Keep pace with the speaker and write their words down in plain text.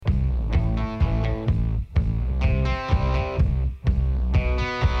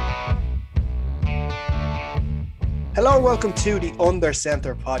Hello and welcome to the Under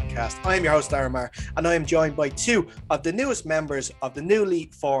Centre podcast. I am your host, Darren Marr, and I am joined by two of the newest members of the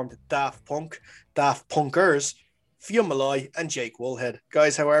newly formed Daft Punkers, Fionn Malloy and Jake Woolhead.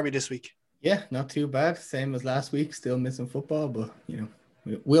 Guys, how are we this week? Yeah, not too bad. Same as last week. Still missing football, but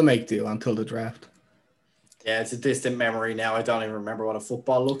we'll make do until the draft. Yeah, it's a distant memory now. I don't even remember what a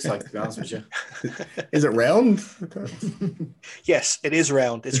football looks like, to be honest with you. Is it round? Yes, it is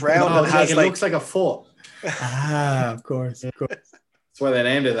round. It's round and it looks like a foot. Of course. That's why they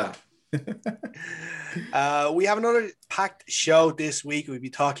named it that. We have another packed show this week. We'll be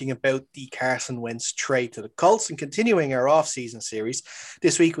talking about the Carson Wentz trade to the Colts and continuing our off-season series.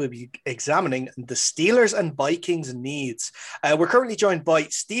 This week we'll be examining the Steelers and Vikings needs. We're currently joined by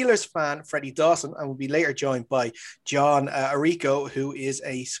Steelers fan Freddie Dawson, and we'll be later joined by John Arico, who is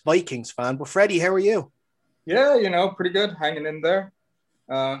a Vikings fan. But Freddie, how are you? Yeah, pretty good, hanging in there.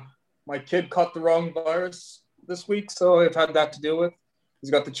 My kid caught the wrong virus this week, so I've had that to deal with.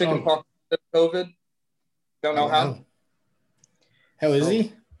 He's got the chicken pox, COVID. Don't know how. How is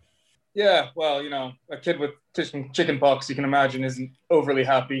he? Yeah, well, a kid with chicken pox, you can imagine, isn't overly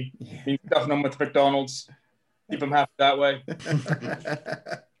happy. He's stuffing him with McDonald's. Keep him happy that way.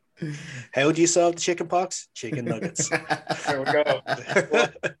 How do you solve the chicken pox? Chicken nuggets. There we go.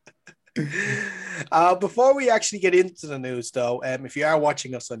 Before we actually get into the news, though, if you are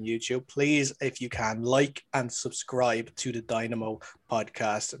watching us on YouTube, please, if you can, like and subscribe to the Dynamo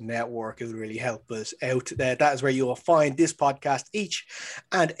Podcast Network. It will really help us out. That is where you will find this podcast each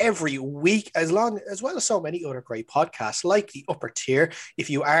and every week, as well as so many other great podcasts like the Upper Tier, if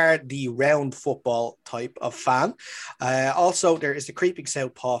you are the round football type of fan. Also, there is the Creeping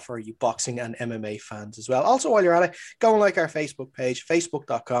Southpaw for you boxing and MMA fans as well. Also, while you're at it, go and like our Facebook page,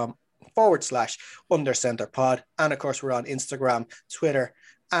 facebook.com/UnderCenterPod. And of course, we're on Instagram, Twitter,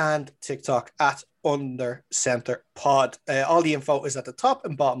 and TikTok at UnderCenterPod. All the info is at the top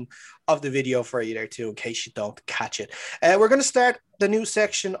and bottom of the video for you there too, in case you don't catch it. We're going to start the news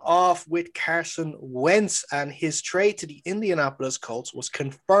section off with Carson Wentz, and his trade to the Indianapolis Colts was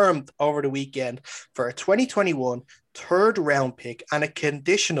confirmed over the weekend for a 2021 third round pick and a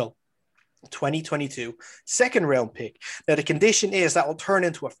conditional 2022 second round pick. Now, the condition is that will turn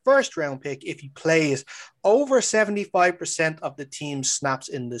into a first round pick if he plays over 75% of the team's snaps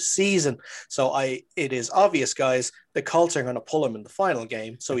in the season. So it is obvious, guys, the Colts are going to pull him in the final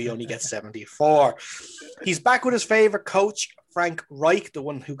game, so he only gets 74. He's back with his favorite coach, Frank Reich, the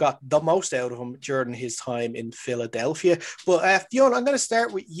one who got the most out of him during his time in Philadelphia. But Fionn, I'm going to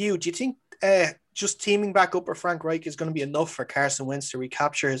start with you. Do you think just teaming back up with Frank Reich is going to be enough for Carson Wentz to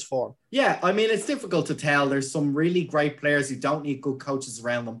recapture his form? Yeah, I mean, it's difficult to tell. There's some really great players who don't need good coaches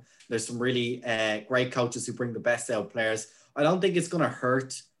around them. There's some really great coaches who bring the best out of players. I don't think it's going to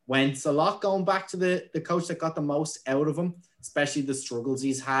hurt Wentz a lot going back to the coach that got the most out of him, especially the struggles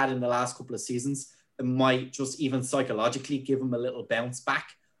he's had in the last couple of seasons. It might just even psychologically give him a little bounce back.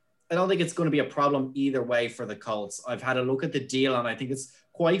 I don't think it's going to be a problem either way for the Colts. I've had a look at the deal, and I think it's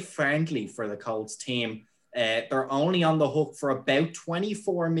quite friendly for the Colts team. They're only on the hook for about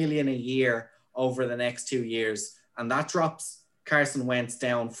 $24 million a year over the next 2 years, and that drops Carson Wentz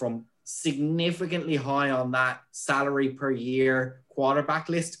down from significantly high on that salary per year quarterback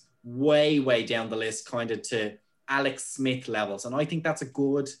list, way down the list, kind of to Alex Smith levels. And I think that's a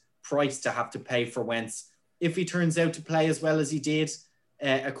good price to have to pay for Wentz if he turns out to play as well as he did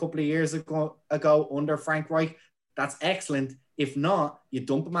a couple of years ago under Frank Reich. That's excellent. If not, you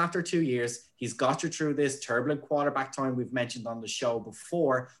dump him after 2 years. He's got you through this turbulent quarterback time we've mentioned on the show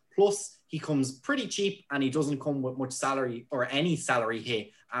before. Plus, he comes pretty cheap, and he doesn't come with much salary or any salary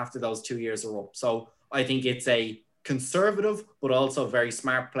hit after those 2 years are up. So I think it's a conservative but also very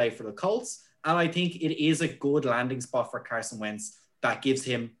smart play for the Colts. And I think it is a good landing spot for Carson Wentz that gives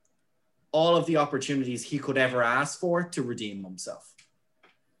him all of the opportunities he could ever ask for to redeem himself.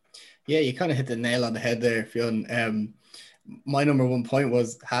 Yeah, you kind of hit the nail on the head there, Fionn. My number one point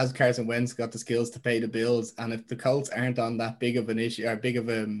was, has Carson Wentz got the skills to pay the bills? And if the Colts aren't on that big of an issue, or big of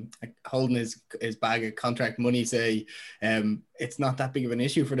holding his bag of contract money, say, it's not that big of an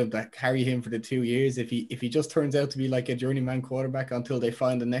issue for them to carry him for the 2 years. If he just turns out to be like a journeyman quarterback until they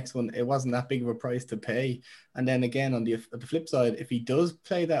find the next one, it wasn't that big of a price to pay. And then again, on the flip side, if he does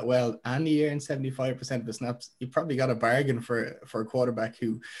play that well and he earns 75% of the snaps, you probably got a bargain for a quarterback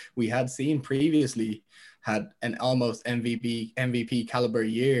who we had seen previously had an almost MVP caliber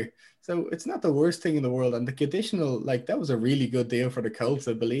year. So it's not the worst thing in the world. And the conditional, that was a really good deal for the Colts.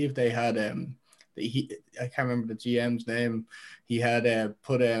 I believe they had, I can't remember the GM's name. He had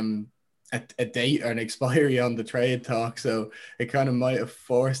put a date or an expiry on the trade talk. So it kind of might have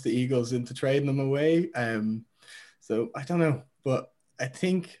forced the Eagles into trading them away. So I don't know, but I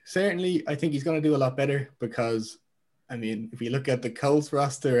think he's going to do a lot better because, I mean, if you look at the Colts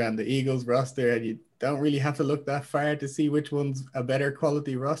roster and the Eagles roster, and you don't really have to look that far to see which one's a better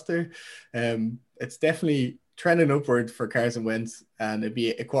quality roster. It's definitely trending upward for Carson Wentz, and it'd be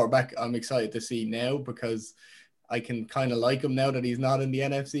a quarterback I'm excited to see now because I can kind of like him now that he's not in the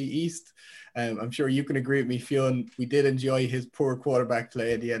NFC East. I'm sure you can agree with me, Fionn. We did enjoy his poor quarterback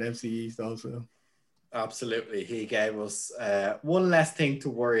play in the NFC East also. Absolutely. He gave us one less thing to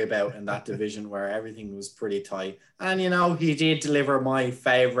worry about in that division where everything was pretty tight. And, you know, he did deliver my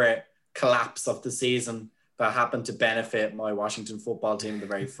favorite collapse of the season that happened to benefit my Washington football team in the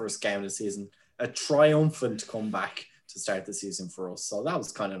very first game of the season. A triumphant comeback to start the season for us. So that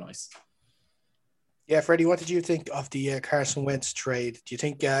was kind of nice. Yeah, Freddie, what did you think of the Carson Wentz trade? Do you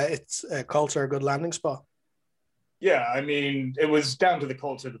think it's Colts are a good landing spot? Yeah, I mean, it was down to the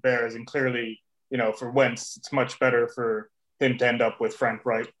Colts or the Bears, and clearly, you know, for Wentz, it's much better for him to end up with Frank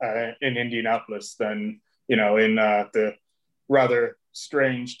Reich in Indianapolis than, you know, in the rather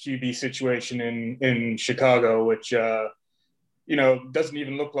strange QB situation in Chicago, which, you know, doesn't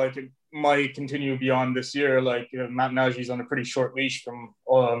even look like it might continue beyond this year. Like, you know, Matt Nagy's on a pretty short leash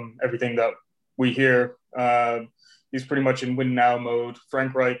from everything that we hear. He's pretty much in win now mode.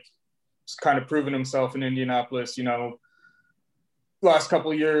 Frank Reich has kind of proven himself in Indianapolis, you know, last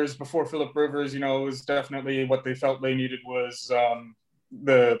couple of years before Phillip Rivers, you know, was definitely what they felt they needed was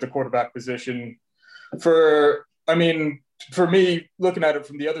the quarterback position. For me, looking at it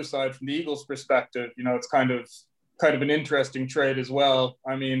from the other side, from the Eagles' perspective, you know, it's kind of an interesting trade as well.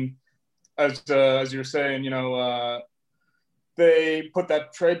 I mean, as you're saying, you know, they put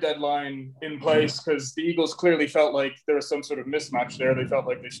that trade deadline in place because the Eagles clearly felt like there was some sort of mismatch there. They felt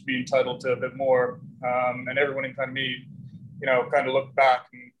like they should be entitled to a bit more, and everyone in kind of me, you know, kind of looked back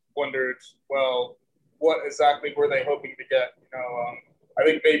and wondered, well, what exactly were they hoping to get? You know, I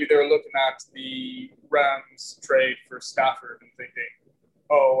think maybe they were looking at the Rams trade for Stafford and thinking,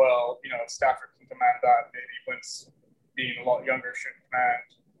 oh, well, you know, Stafford can command that. Maybe Wentz, being a lot younger, should command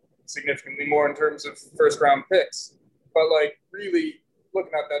significantly more in terms of first-round picks. But, like, really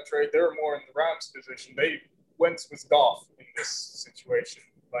looking at that trade, they were more in the Rams' position. Wentz was Goff in this situation.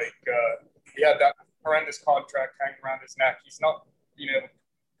 Like, he had that horrendous contract hanging around his neck. He's not been able to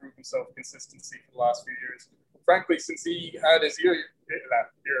prove himself consistency for the last few years. Frankly, since he had his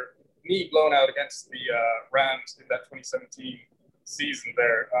knee blown out against the Rams in that 2017 season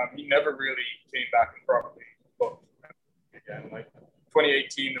there, he never really came back and properly looked again. Like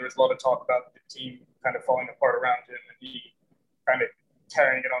 2018, there was a lot of talk about the team kind of falling apart around him and he kind of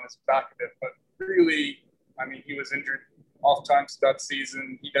carrying it on his back a bit. But really, I mean, he was injured oft times that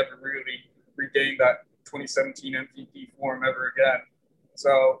season. He never really regained that 2017 MVP form ever again.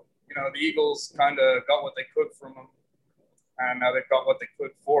 So, you know, the Eagles kind of got what they could from him, and now they've got what they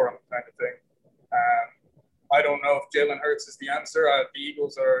could for him, kind of thing. I don't know if Jalen Hurts is the answer. The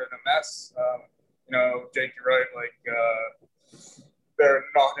Eagles are in a mess. You know, Jake, you're right. Like, they're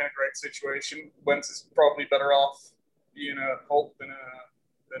not in a great situation. Wentz is probably better off being a Colt than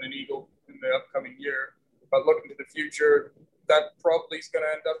an Eagle in the upcoming year. But looking to the future, that probably is going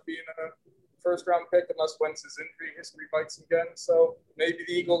to end up being a first-round pick unless Wentz's injury history bites again. So maybe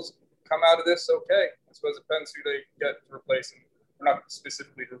the Eagles come out of this okay. I suppose it depends who they get to replace him. Or not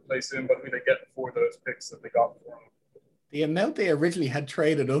specifically to replace him, but who they get for those picks that they got for him. The amount they originally had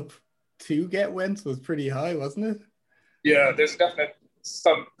traded up to get Wentz was pretty high, wasn't it? Yeah, there's definite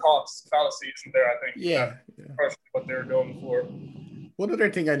some cost fallacy, isn't there, I think? Yeah. What they were going for. One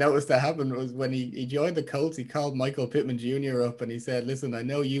other thing I noticed that happened was when he joined the Colts, he called Michael Pittman Jr. up and he said, listen, I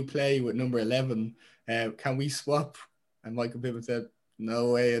know you play with number 11. Can we swap? And Michael Pittman said,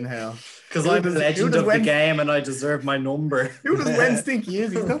 no way in hell. Because I'm a legend of the game and I deserve my number. Who does Wentz think he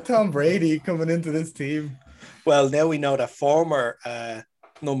is? He's not Tom Brady coming into this team. Well, now we know that former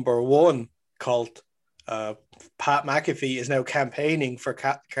number one Colt, Pat McAfee, is now campaigning for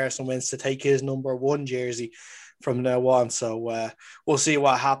Carson Wentz to take his number one jersey from now on. So we'll see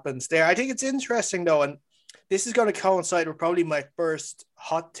what happens there. I think it's interesting, though, and this is going to coincide with probably my first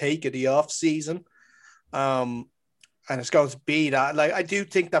hot take of the off season. And it's going to be that, like, I do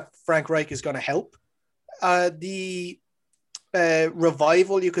think that Frank Reich is going to help the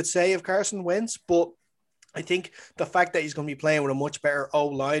revival, you could say, of Carson Wentz. But I think the fact that he's going to be playing with a much better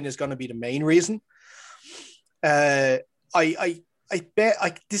O-line is going to be the main reason. I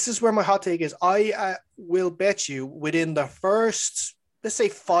bet this is where my hot take is. I will bet you within the first, let's say,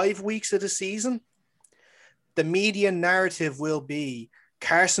 5 weeks of the season, the media narrative will be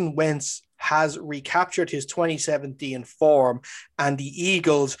Carson Wentz has recaptured his 2017 form and the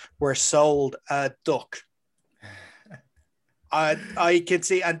Eagles were sold a duck. I can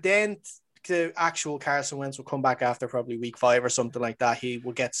see, and then the actual Carson Wentz will come back after probably week 5 or something like that. He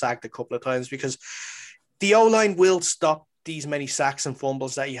will get sacked a couple of times because the O-line will stop these many sacks and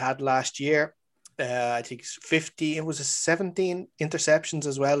fumbles that he had last year. I think 50, it was 17 interceptions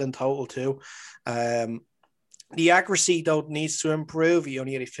as well in total too. The accuracy, though, needs to improve. He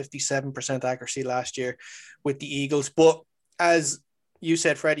only had a 57% accuracy last year with the Eagles. But as you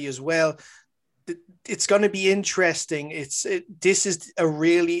said, Freddie, as well, it's going to be interesting. This is a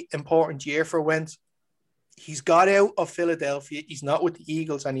really important year for Wentz. He's got out of Philadelphia. He's not with the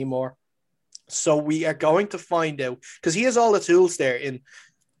Eagles anymore. So we are going to find out, because he has all the tools there in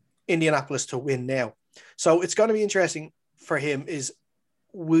Indianapolis to win now. So it's going to be interesting for him.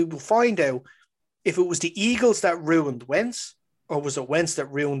 We will find out if it was the Eagles that ruined Wentz, or was it Wentz that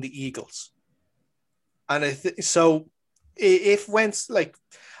ruined the Eagles? And so if Wentz, like,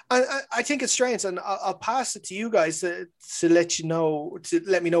 I think it's strange, and I'll pass it to you guys to let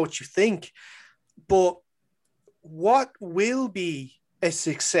me know what you think. But what will be a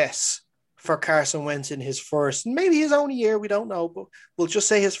success for Carson Wentz in his first, maybe his only year, we don't know, but we'll just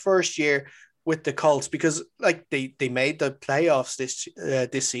say his first year with the Colts, because like they made the playoffs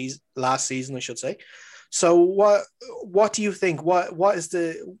this season, last season, I should say. So what do you think? What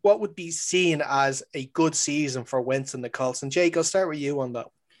would be seen as a good season for Wentz and the Colts? And Jake, I'll start with you on that.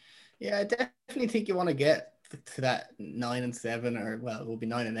 Yeah, I definitely think you want to get to that 9-7, or well, it will be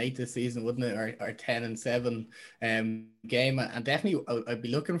 9-8 this season, wouldn't it? Or 10-7 game, and definitely I'd be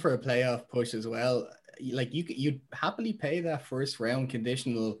looking for a playoff push as well. Like you'd happily pay that first round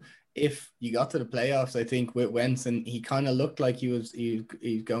conditional if you got to the playoffs. I think with Wentz, and he kind of looked like he's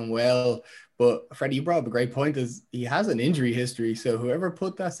going well. But Freddie, you brought up a great point, is he has an injury history. So whoever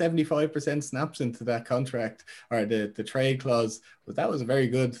put that 75% snaps into that contract, or the trade clause, that was a very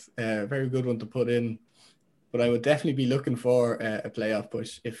good one to put in. But I would definitely be looking for a playoff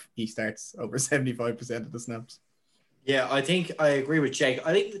push if he starts over 75% of the snaps. Yeah, I think I agree with Jake.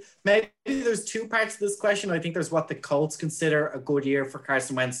 I think maybe there's two parts to this question. I think there's what the Colts consider a good year for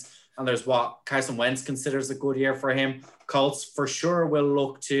Carson Wentz, and there's what Carson Wentz considers a good year for him. Colts for sure will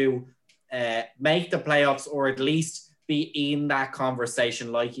look to make the playoffs, or at least be in that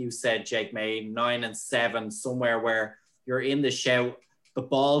conversation. Like you said, Jake, maybe 9-7, somewhere where you're in the shout. The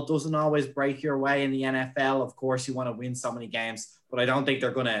ball doesn't always break your way in the NFL. Of course, you want to win so many games, but I don't think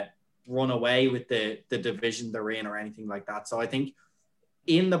they're going to run away with the division they're in or anything like that. So I think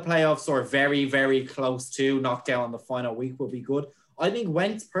in the playoffs, or very, very close to knockdown on the final week, will be good. I think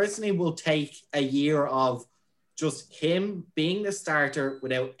Wentz personally will take a year of just him being the starter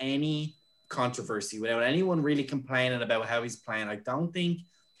without any controversy, without anyone really complaining about how he's playing. I don't think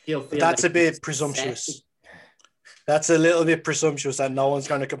he'll feel that's like a bit presumptuous. That's a little bit presumptuous that no one's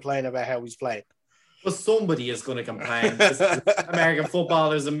going to complain about how he's playing. Well, somebody is going to complain. American football,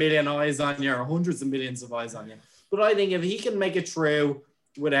 there's a million eyes on you, or hundreds of millions of eyes on you. But I think if he can make it through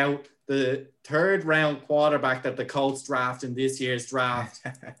without the third round quarterback that the Colts draft in this year's draft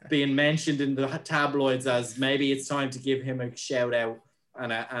being mentioned in the tabloids as maybe it's time to give him a shout out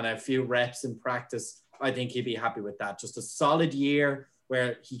and a few reps in practice, I think he'd be happy with that. Just a solid year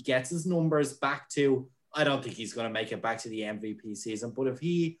where he gets his numbers back to, I don't think he's going to make it back to the MVP season, but if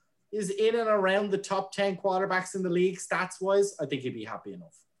he is in and around the top 10 quarterbacks in the league, stats-wise, I think he'd be happy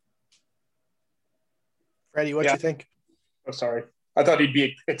enough. Freddie, what do you think? Oh, sorry. I thought he'd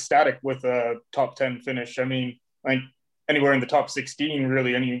be ecstatic with a top 10 finish. I mean, like anywhere in the top 16,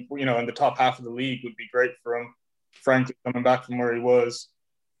 really, in the top half of the league would be great for him, frankly, coming back from where he was.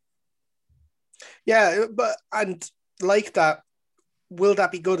 Yeah, and like that, will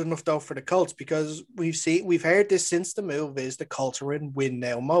that be good enough though for the Colts? Because we've heard this since the move is the Colts are in win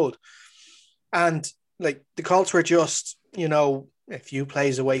now mode. And like the Colts were just, a few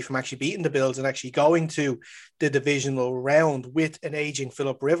plays away from actually beating the Bills and actually going to the divisional round with an aging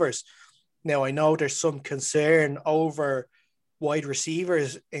Phillip Rivers. Now, I know there's some concern over wide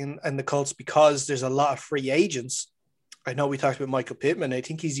receivers in the Colts because there's a lot of free agents. I know we talked about Michael Pittman. I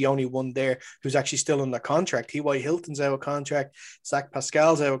think he's the only one there who's actually still under contract. T.Y. Hilton's out of contract. Zach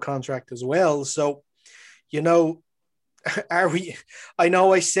Pascal's out of contract as well. So, are we? I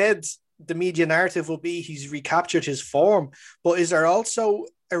know I said the media narrative will be he's recaptured his form, but is there also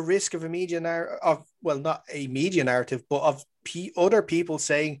a risk of a media narrative not a media narrative, but of other people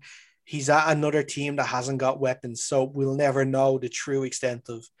saying he's at another team that hasn't got weapons, so we'll never know the true extent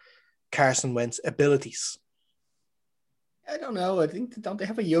of Carson Wentz's abilities? I don't know. I think, don't they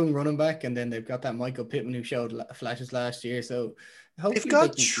have a young running back, and then they've got that Michael Pittman who showed flashes last year. So They've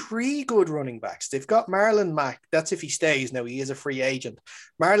got three good running backs. They've got Marlon Mack. That's if he stays. Now, he is a free agent.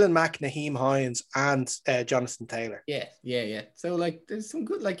 Marlon Mack, Naheem Hines, and Jonathan Taylor. Yeah. So, like, there's some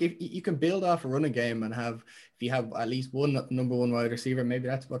good, like, if you can build off a running game and if you have at least one number one wide receiver, maybe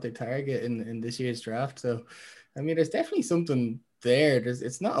that's what they target in this year's draft. So, I mean, there's definitely something there.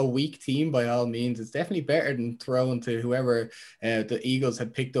 It's not a weak team by all means. It's definitely better than throwing to whoever the Eagles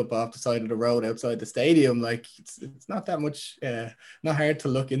had picked up off the side of the road outside the stadium. Like, it's not that much, not hard to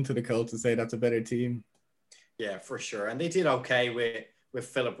look into the Colts and say that's a better team. Yeah, for sure. And they did okay with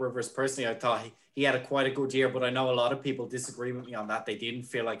Phillip Rivers. Personally, I thought he had quite a good year, but I know a lot of people disagree with me on that. They didn't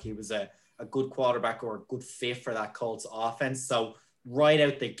feel like he was a good quarterback or a good fit for that Colts offense. So right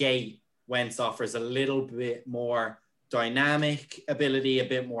out the gate, Wentz offers a little bit more dynamic ability, a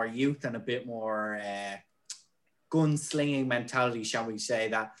bit more youth, and a bit more gunslinging mentality, shall we say,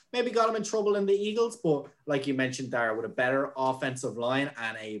 that maybe got him in trouble in the Eagles. But like you mentioned there, with a better offensive line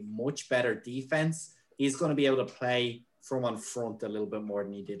and a much better defense, he's going to be able to play from on front a little bit more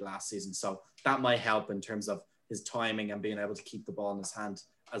than he did last season. So that might help in terms of his timing and being able to keep the ball in his hand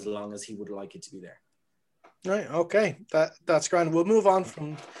as long as he would like it to be there. Right. Okay. That's grand. We'll move on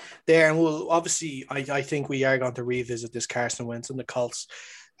from there, and we'll obviously. I think we are going to revisit this Carson Wentz and the Colts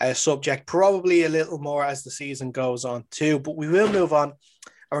subject probably a little more as the season goes on too. But we will move on, and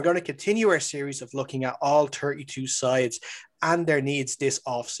we're going to continue our series of looking at all 32 sides and their needs this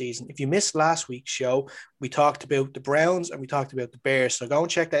offseason. If you missed last week's show, we talked about the Browns and we talked about the Bears. So go and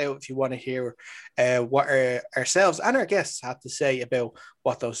check that out if you want to hear what ourselves and our guests have to say about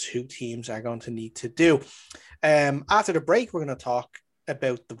what those two teams are going to need to do. After the break, we're going to talk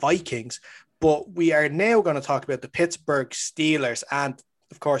about the Vikings, but we are now going to talk about the Pittsburgh Steelers. And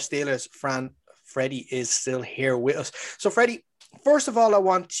of course, Steelers Freddie is still here with us. So Freddie, first of all, I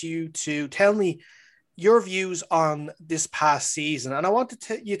want you to tell me your views on this past season. And I want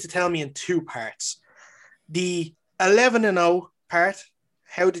you to tell me in two parts. The 11-0 part,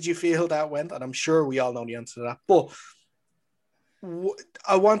 how did you feel that went? And I'm sure we all know the answer to that. But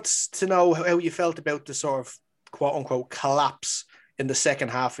I want to know how you felt about the sort of quote-unquote collapse in the second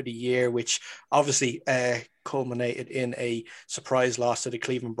half of the year, which obviously culminated in a surprise loss to the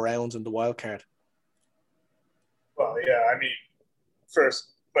Cleveland Browns in the wild card. Well, yeah, I mean, first,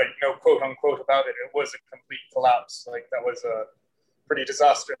 like, no quote unquote about it, it was a complete collapse. Like, that was a pretty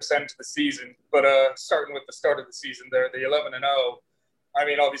disastrous end to the season. But starting with the start of the season there, the 11-0, I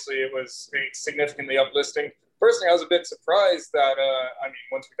mean, obviously it was significantly uplifting. Personally, I was a bit surprised that, I mean,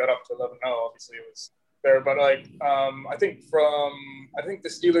 once we got up to 11-0, obviously it was there. But like, I think the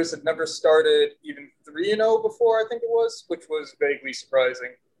Steelers had never started even 3-0 before, I think it was, which was vaguely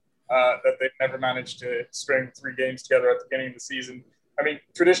surprising that they'd never managed to string 3 games together at the beginning of the season. I mean,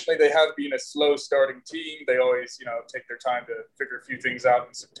 traditionally they have been a slow starting team. They always, take their time to figure a few things out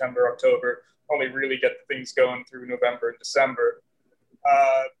in September, October, only really get the things going through November and December.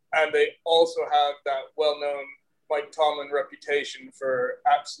 And they also have that well-known Mike Tomlin reputation for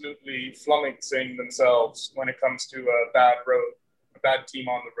absolutely flummoxing themselves when it comes to a bad team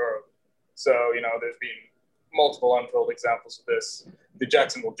on the road. So, there's been multiple untold examples of this. The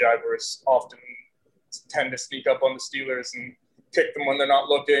Jacksonville Jaguars often tend to sneak up on the Steelers and kick them when they're not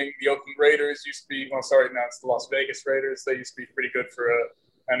looking. The Oakland Raiders used to be, now it's the Las Vegas Raiders. They used to be pretty good for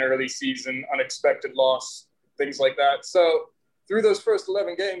an early season, unexpected loss, things like that. So through those first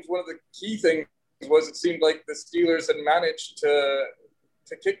 11 games, one of the key things was it seemed like the Steelers had managed to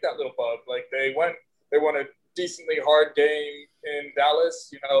kick that little bug. Like they won a decently hard game in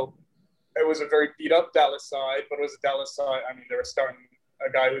Dallas. It was a very beat up Dallas side, but it was a Dallas side. I mean, they were starting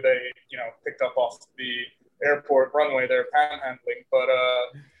a guy who they, picked up off the airport runway there, panhandling. But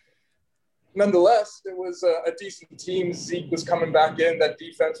nonetheless, it was a decent team. Zeke was coming back in. That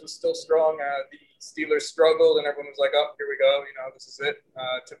defense was still strong. The Steelers struggled, and everyone was like, oh, here we go. This is it.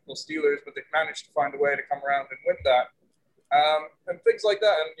 Typical Steelers. But they managed to find a way to come around and win that. And things like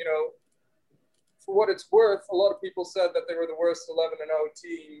that. And, for what it's worth, a lot of people said that they were the worst 11-0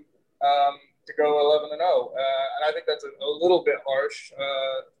 team to go 11-0. And I think that's a little bit harsh.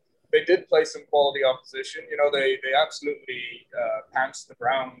 They did play some quality opposition. They absolutely pantsed the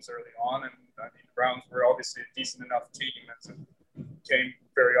Browns early on. And I mean, the Browns were obviously a decent enough team, as it became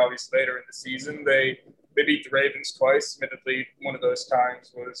very obvious later in the season. They beat the Ravens twice. Admittedly, one of those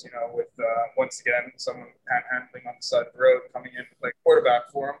times was, with once again, someone panhandling on the side of the road coming in to play quarterback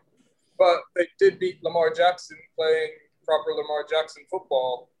for them. But they did beat Lamar Jackson playing proper Lamar Jackson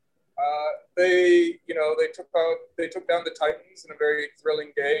football. They took down the Titans in a very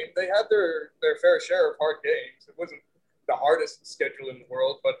thrilling game. They had their fair share of hard games. It wasn't the hardest schedule in the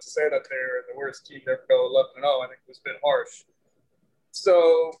world, but to say that they're the worst team to ever go 11-0, I think was a bit harsh.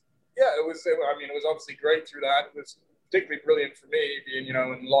 So yeah, it was. I mean, it was obviously great through that. It was particularly brilliant for me being, you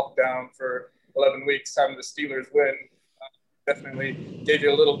know, in lockdown for 11 weeks, having the Steelers win. Definitely gave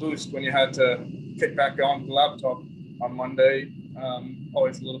you a little boost when you had to kick back on the laptop on Monday.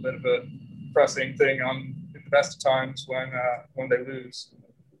 Always a little bit of a pressing thing in the best of times when they lose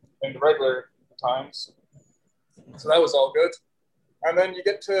in the regular times. So that was all good. And then you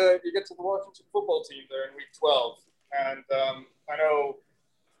get to the Washington football team there in week 12, and I know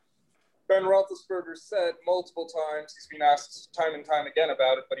Ben Roethlisberger said multiple times, he's been asked time and time again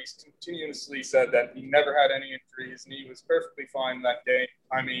about it, but he's continuously said that he never had any injuries and he was perfectly fine in that game.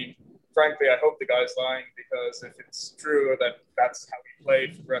 I mean, frankly, I hope the guy's lying, because if it's true that that's how he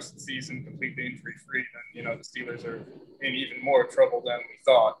played for the rest of the season, completely injury-free, then, you know, the Steelers are in even more trouble than we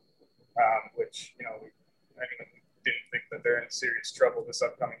thought, which, you know, anyone didn't think that they're in serious trouble this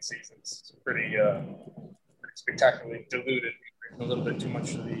upcoming season. It's pretty spectacularly diluted. A little bit too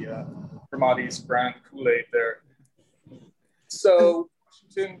much of the Ramadi's brand Kool-Aid there. So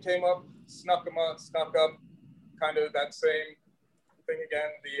Washington came up, snuck up, kind of that same thing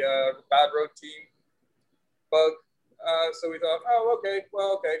again, the bad road team bug. So we thought, okay,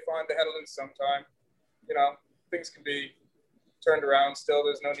 fine, they had to lose sometime. You know, things can be turned around still.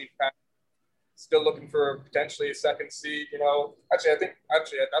 There's no need to panic. Still looking for potentially a second seed. You know, I think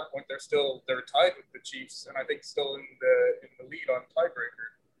at that point they're tied with the Chiefs, and I think still in the lead on tiebreaker.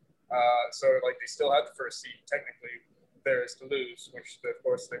 So like they still had the first seed technically theirs to lose, which of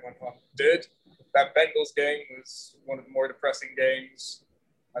course they went on did. That Bengals game was one of the more depressing games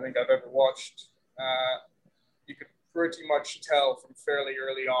I think I've ever watched. You could pretty much tell from fairly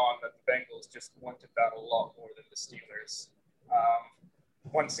early on that the Bengals just wanted that a lot more than the Steelers.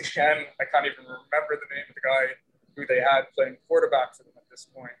 Once again, I can't even remember the name of the guy who they had playing quarterback for them at this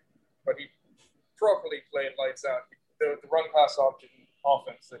point, but he properly played lights out. The run pass option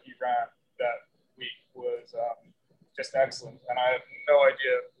offense that he ran that week was just excellent, and I have no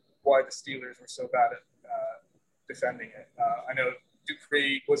idea why the Steelers were so bad at defending it. I know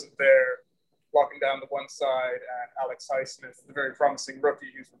Dupree wasn't there walking down the one side, and Alex Highsmith, the very promising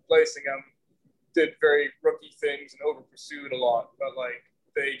rookie who's replacing him, did very rookie things and over pursued a lot, but like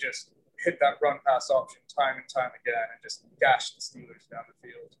they just hit that run pass option time and time again and just gashed the Steelers down the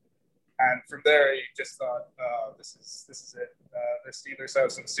field. And from there, you just thought, this is it. The Steelers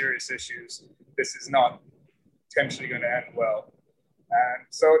have some serious issues. This is not potentially going to end well. And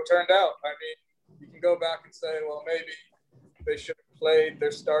so it turned out. I mean, you can go back and say, well, maybe they should have played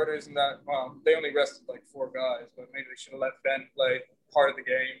their starters in that. Well, they only rested like 4 guys, but maybe they should have let Ben play part of the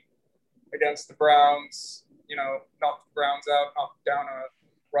game against the Browns. You know, knocked the Browns out, knocked down a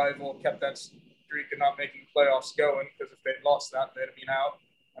rival, kept that streak of not making playoffs going, because if they'd lost that, they'd have been out.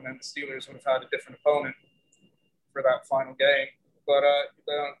 And then the Steelers would have had a different opponent for that final game. But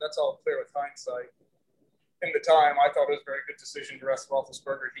that's all clear with hindsight. In the time, I thought it was a very good decision to rest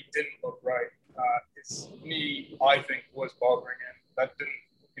Roethlisberger. He didn't look right. His knee, I think, was bothering him. That didn't,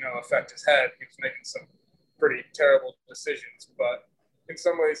 you know, affect his head. He was making some pretty terrible decisions, but in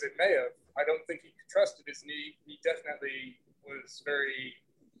some ways it may have. I don't think he trusted his knee. He definitely was very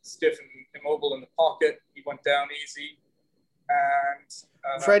stiff and immobile in the pocket. He went down easy. And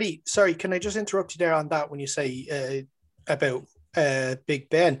Freddie, sorry, can I just interrupt you there on that when you say about Big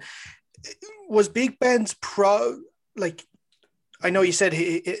Ben? Was Big Ben's I know you said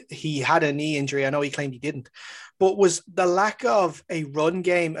he had a knee injury. I know he claimed he didn't, but was the lack of a run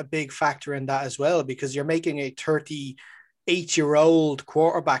game a big factor in that as well? Because you're making a 38-year-old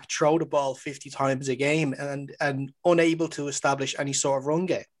quarterback throw the ball 50 times a game and unable to establish any sort of run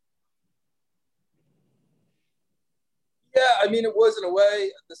game. Yeah, I mean, it was in a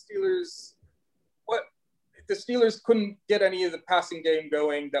way. The Steelers couldn't get any of the passing game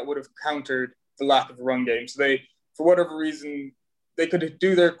going that would have countered the lack of a run game. So they, for whatever reason, they could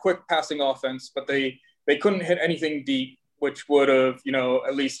do their quick passing offense, but they couldn't hit anything deep, which would have, you know,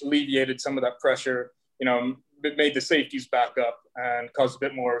 at least alleviated some of that pressure, you know, made the safeties back up and caused a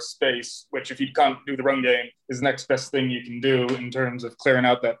bit more space, which if you can't do the run game is the next best thing you can do in terms of clearing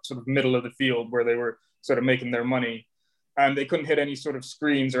out that sort of middle of the field where they were sort of making their money. And they couldn't hit any sort of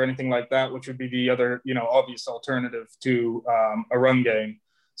screens or anything like that, which would be the other, you know, obvious alternative to a run game.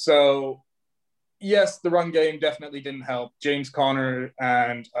 So yes, the run game definitely didn't help. James Conner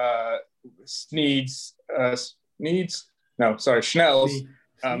and Schnell's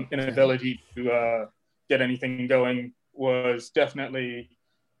inability to get anything going was definitely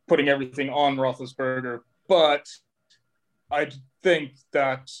putting everything on Roethlisberger. But I think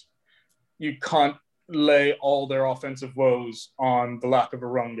that you can't lay all their offensive woes on the lack of a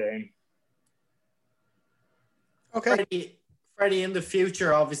run game. Okay. Freddie, in the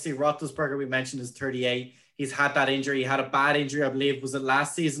future, obviously, Roethlisberger, we mentioned, is 38. He's had that injury. He had a bad injury, I believe. Was it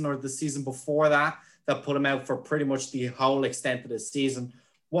last season or the season before that put him out for pretty much the whole extent of the season?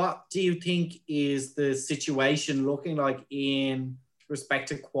 What do you think is the situation looking like in respect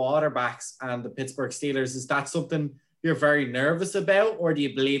to quarterbacks and the Pittsburgh Steelers? Is that something you're very nervous about, or do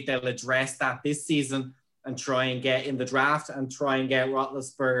you believe they'll address that this season and try and get in the draft and try and get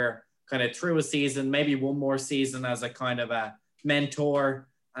Roethlisberger kind of through a season, maybe one more season as a kind of a mentor,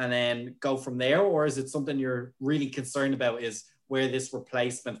 and then go from there? Or is it something you're really concerned about, is where this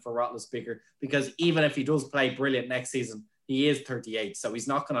replacement for Roethlisberger? Because even if he does play brilliant next season, he is 38, so he's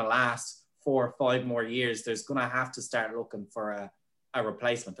not going to last 4 or 5 more years. There's going to have to start looking for a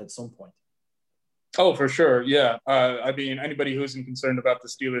replacement at some point. Oh, for sure. Yeah. I mean, anybody who isn't concerned about the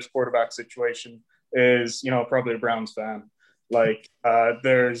Steelers quarterback situation is, probably a Browns fan. Like,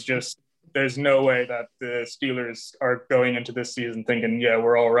 there's no way that the Steelers are going into this season thinking, yeah,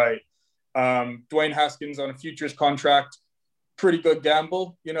 we're all right. Dwayne Haskins on a futures contract, pretty good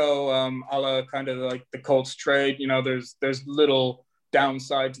gamble, a la kind of like the Colts trade. There's little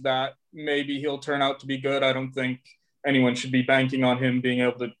downside to that. Maybe he'll turn out to be good. I don't think anyone should be banking on him being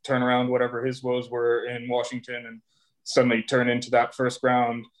able to turn around whatever his woes were in Washington and suddenly turn into that first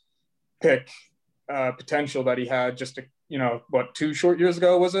round pick potential that he had just 2 short years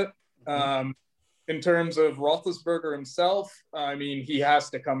ago, was it? In terms of Roethlisberger himself, I mean, he has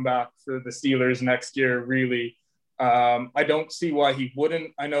to come back for the Steelers next year, really. I don't see why he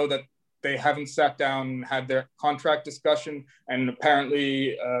wouldn't. I know that they haven't sat down and had their contract discussion, and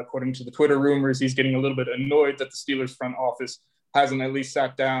apparently, according to the Twitter rumors, he's getting a little bit annoyed that the Steelers front office hasn't at least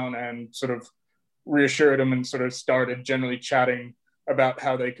sat down and sort of reassured him and sort of started generally chatting about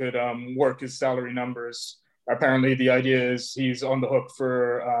how they could work his salary numbers. Apparently, the idea is he's on the hook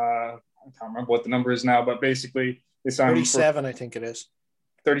for, I can't remember what the number is now, but basically they signed 37, I think it is.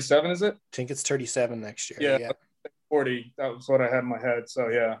 37, is it? I think it's 37 next year. Yeah. 40. That was what I had in my head. So,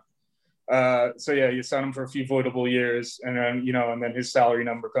 yeah. You sign him for a few voidable years, and then, and then his salary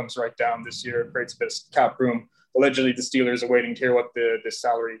number comes right down this year, creates a bit of cap room. Allegedly, the Steelers are waiting to hear what the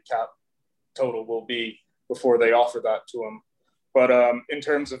salary cap total will be before they offer that to him. But in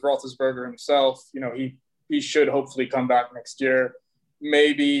terms of Roethlisberger himself, he should hopefully come back next year.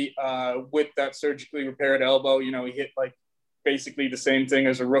 Maybe with that surgically repaired elbow, he hit like basically the same thing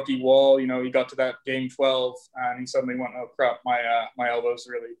as a rookie wall. He got to that game 12 and he suddenly went, oh crap, my elbow's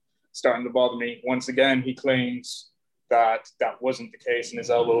really starting to bother me. Once again, he claims that wasn't the case and his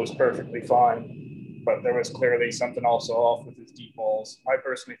elbow was perfectly fine, but there was clearly something also off with his deep balls. I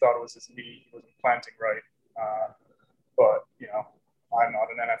personally thought it was his knee. He wasn't planting right. But, I'm not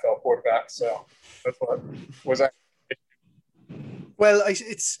an NFL quarterback, so that's what was that. Well,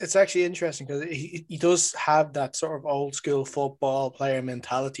 it's actually interesting because he does have that sort of old school football player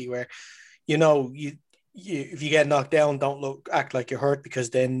mentality where, you if you get knocked down, don't act like you're hurt, because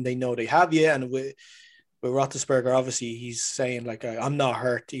then they know they have you. And with Roethlisberger, obviously he's saying like, I'm not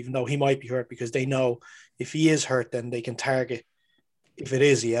hurt, even though he might be hurt, because they know if he is hurt, then they can target. If it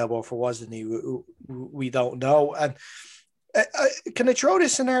is the elbow for wasn't he, we don't know. And can I throw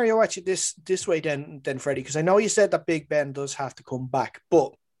this scenario at you this way then Freddie? Because I know you said that Big Ben does have to come back,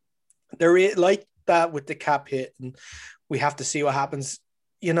 but there is like that with the cap hit, and we have to see what happens.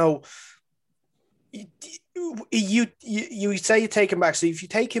 You say you take him back. So if you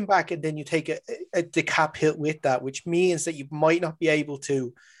take him back and then you take the cap hit with that, which means that you might not be able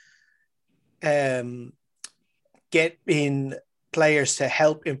to get in players to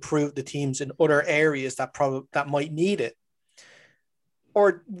help improve the teams in other areas that might need it.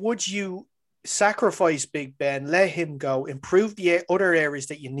 Or would you sacrifice Big Ben, let him go, improve the other areas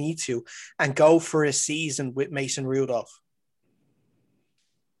that you need to, and go for a season with Mason Rudolph?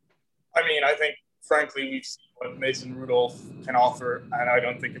 I mean, I think, frankly, we've seen what Mason Rudolph can offer, and I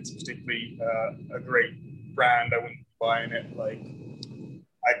don't think it's particularly a great brand. I wouldn't be buying it. Like,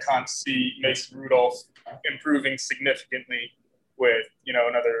 I can't see Mason Rudolph improving significantly with,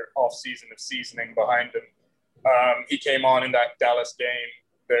 another off-season of seasoning behind him. He came on in that Dallas game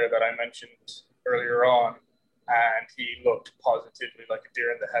there that I mentioned earlier on, and he looked positively like a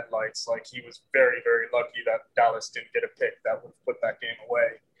deer in the headlights. Like, he was very, very lucky that Dallas didn't get a pick that would put that game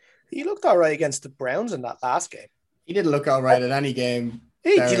away. He looked all right against the Browns in that last game. He didn't look all right in any game.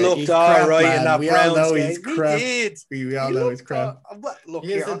 He looked all right in that we Browns all know game. He's crap. He did. We all know he's crap. Look,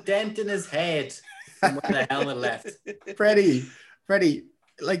 he has a dent in his head from when the helmet left. Freddie,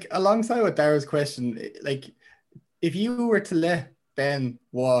 like, alongside with Dara's question, like, if you were to let Ben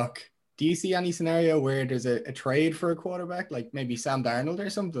walk, do you see any scenario where there's a trade for a quarterback, like maybe Sam Darnold or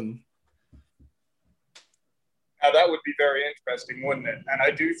something? Now, that would be very interesting, wouldn't it? And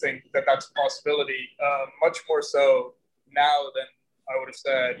I do think that that's a possibility, much more so now than I would have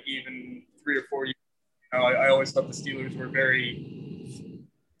said even 3 or 4 years ago. I always thought the Steelers were very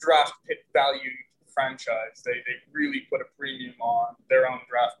draft pick value franchise. They really put a premium on their own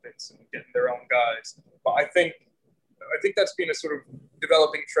draft picks and getting their own guys. But I think that's been a sort of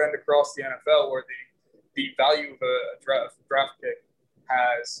developing trend across the NFL where the value of a draft pick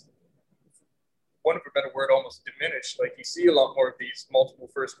has, one of a better word, almost diminished. Like you see a lot more of these multiple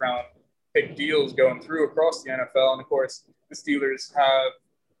first round pick deals going through across the NFL. And of course, the Steelers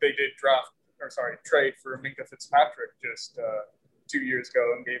trade for Minkah Fitzpatrick just 2 years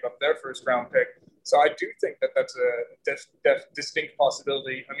ago and gave up their first round pick. So I do think that that's a distinct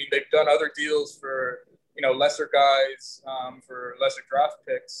possibility. I mean, they've done other deals for, lesser guys, for lesser draft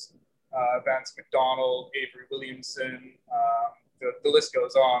picks, Vance McDonald, Avery Williamson, the list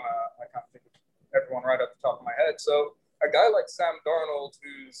goes on. I can't think of everyone right off the top of my head. So a guy like Sam Darnold,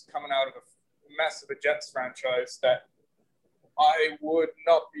 who's coming out of a mess of a Jets franchise, that I would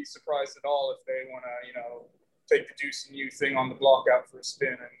not be surprised at all if they want to, take the juicy new thing on the block out for a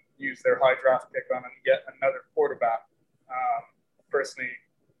spin and use their high draft pick on and get another quarterback. Personally,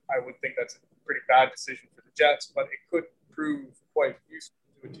 I would think that's a pretty bad decision for the Jets, but it could prove quite useful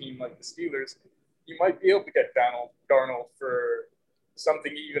to a team like the Steelers. You might be able to get Darnold for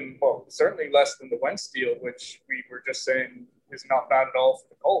something even, certainly less than the Wentz deal, which we were just saying is not bad at all for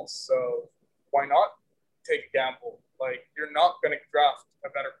the Colts. So why not take a gamble? Like, you're not going to draft a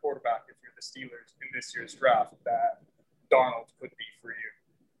better quarterback if you're the Steelers in this year's draft that Darnold could be for you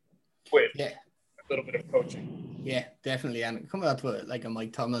with a little bit of coaching. Yeah, definitely. And coming out to a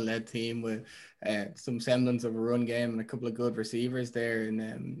Mike Tomlin-led team with some semblance of a run game and a couple of good receivers there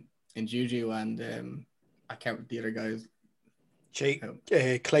in Juju and I can't remember the other guys.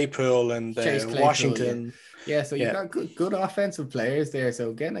 Claypool and Claypool, Washington. Yeah, so you've got good offensive players there.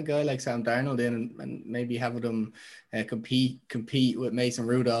 So getting a guy like Sam Darnold in and maybe having them compete with Mason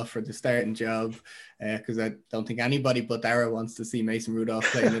Rudolph for the starting job, because I don't think anybody but Dara wants to see Mason Rudolph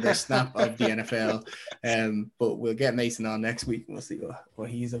play another snap of the NFL. But we'll get Mason on next week and we'll see what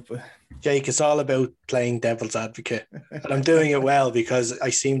he's up with. Jake, it's all about playing devil's advocate, and I'm doing it well because I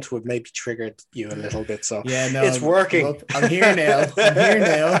seem to have maybe triggered you a little bit. So it's working. I'm here now.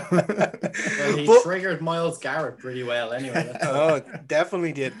 Well, he triggered Myles Garrett pretty well anyway. Oh,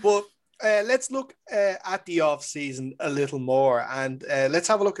 definitely did. But let's look at the off season a little more, and let's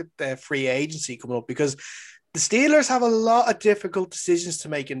have a look at the free agency coming up, because the Steelers have a lot of difficult decisions to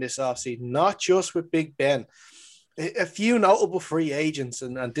make in this off season, not just with Big Ben. A few notable free agents,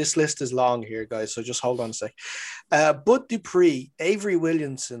 and this list is long here, guys, so just hold on a sec. Bud Dupree, Avery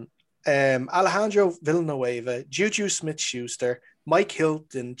Williamson, Alejandro Villanueva, Juju Smith-Schuster, Mike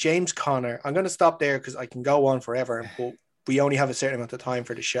Hilton, James Conner. I'm going to stop there because I can go on forever, but we only have a certain amount of time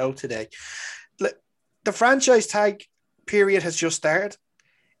for the show today. The franchise tag period has just started.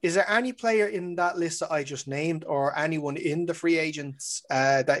 Is there any player in that list that I just named, or anyone in the free agents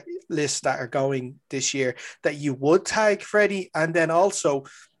that list that are going this year that you would tag, Freddie? And then also,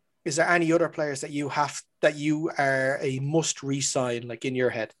 is there any other players that you are a must re-sign, like in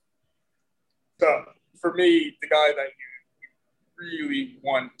your head? So for me, the guy that you really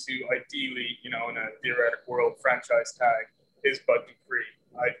want to ideally, in a theoretical world, franchise tag is Bud Dupree.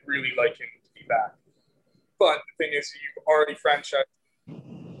 I'd really like him to be back. But the thing is, you've already franchised.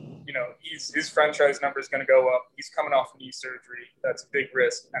 His franchise number is going to go up. He's coming off knee surgery. That's a big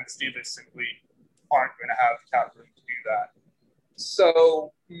risk, and the Steelers simply aren't going to have the cap room to do that.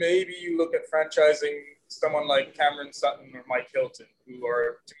 So maybe you look at franchising someone like Cameron Sutton or Mike Hilton, who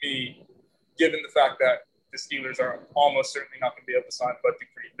are, to me, given the fact that the Steelers are almost certainly not going to be able to sign Bud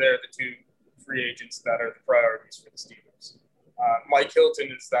Dupree, they're the two free agents that are the priorities for the Steelers. Mike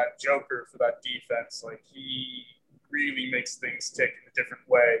Hilton is that joker for that defense. Like, he really makes things tick in a different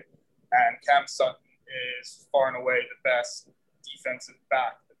way. And Cam Sutton is far and away the best defensive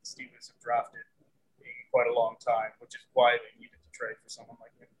back that the Steelers have drafted in quite a long time, which is why they needed to trade for someone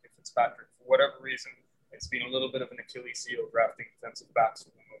like Fitzpatrick. For whatever reason, it's been a little bit of an Achilles heel drafting defensive backs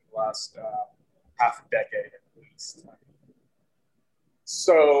for them over the last half a decade at least.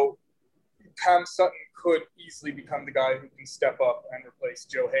 So Cam Sutton could easily become the guy who can step up and replace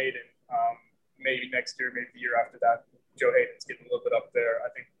Joe Hayden. Maybe next year, maybe the year after that. Joe Hayden's getting a little bit up there.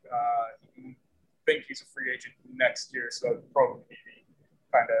 I think he's a free agent next year, so that would probably be the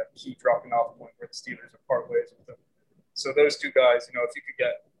kind of key dropping off point where the Steelers will part ways with them. So those two guys, if you could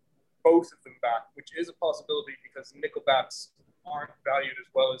get both of them back, which is a possibility because nickelbacks aren't valued as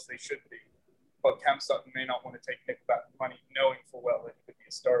well as they should be. But Cam Sutton may not want to take nickelback money, knowing full well that he could be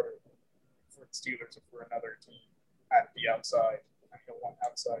a starter for the Steelers or for another team. at the outside, and he'll want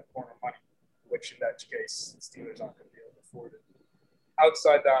outside corner money, which in that case, the Steelers aren't going to be able to afford it.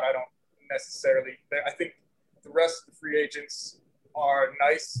 Outside that, I don't necessarily. I think the rest of the free agents are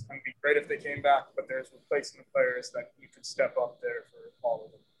nice and be great if they came back, but there's replacement players that you could step up there for all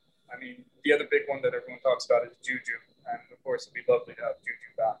of them. I mean, the other big one that everyone talks about is Juju, and of course it'd be lovely to have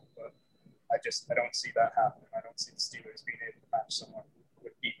Juju back, but I don't see that happening. I don't see the Steelers being able to match someone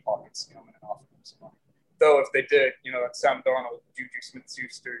with deep pockets coming and offering them some money. Though if they did, that Sam Darnold, Juju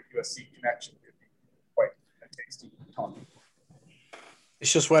Smith-Schuster, USC connection could be quite a tasty talking.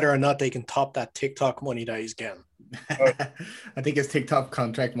 It's just whether or not they can top that TikTok money that he's getting. I think his TikTok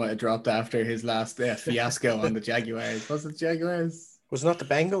contract might have dropped after his last fiasco on the Jaguars. Was it Jaguars? Was not the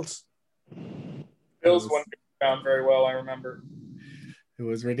Bengals? Bills won down very well, I remember. It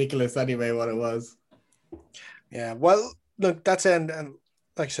was ridiculous anyway what it was. Yeah, well, look, that's it. And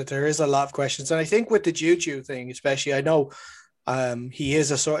like I said, there is a lot of questions. And I think with the Juju thing, especially, I know he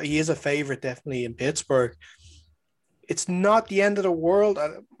is a favorite definitely in Pittsburgh. It's not the end of the world. I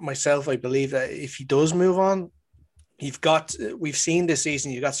believe that if he does move on, we've seen this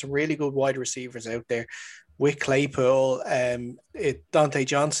season, you've got some really good wide receivers out there with Claypool. Dante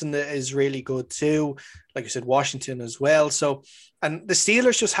Johnson is really good too. Like I said, Washington as well. So, and the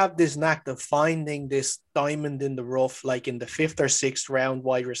Steelers just have this knack of finding this diamond in the rough, like in the 5th or 6th round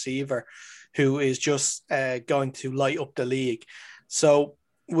wide receiver who is just going to light up the league. So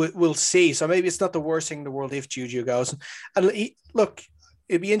we'll see. So maybe it's not the worst thing in the world if Juju goes. And look,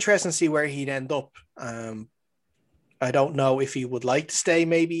 it'd be interesting to see where he'd end up. I don't know if he would like to stay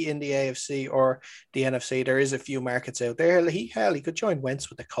maybe in the AFC or the NFC. There is a few markets out there. He could join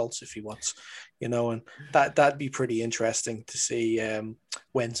Wentz with the Colts if he wants, and that'd be pretty interesting to see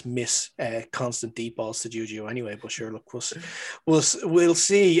Wentz miss constant deep balls to Juju anyway. But sure, look, we'll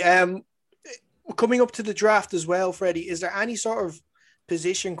see. Coming up to the draft as well, Freddie, is there any sort of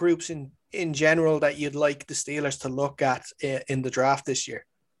position groups in general that you'd like the Steelers to look at in the draft this year?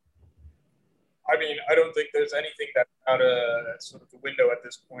 I mean, I don't think there's anything that's out of sort of the window at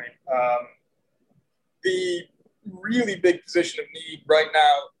this point. The really big position of need right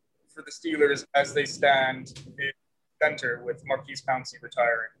now for the Steelers as they stand is center with Marquise Pouncey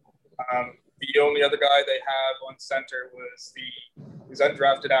retiring. The only other guy they have on center was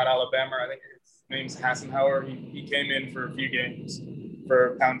undrafted out of Alabama. I think his name's Hassenauer. He came in for a few games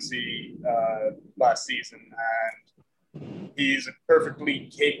for Pouncey last season, and he's a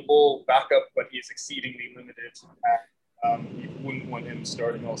perfectly capable backup, but he's exceedingly limited. And you wouldn't want him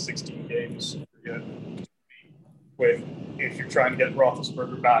starting all 16 games if you're trying to get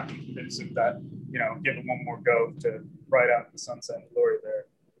Roethlisberger back and convince him that, give him one more go to ride out in the sunset and glory there.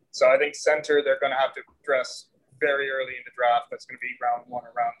 So I think center, they're going to have to address very early in the draft. That's going to be round 1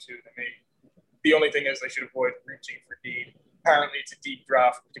 or round 2. The only thing is they should avoid reaching for need. Apparently it's a deep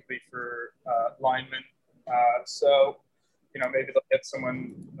draft, particularly for linemen. So maybe they'll get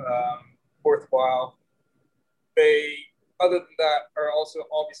someone worthwhile. They, other than that, are also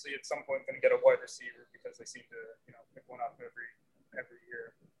obviously at some point going to get a wide receiver because they seem to, pick one up every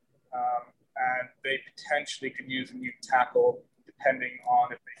year. And they potentially could use a new tackle depending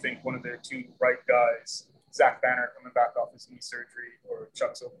on if they think one of their 2 right guys, Zach Banner coming back off his knee surgery, or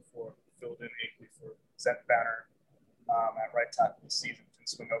Chuck Okafor filled in ably for Zach Banner at right tackle this season, can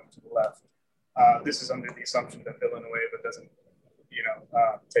swing over to the left. This is under the assumption that Villanueva doesn't,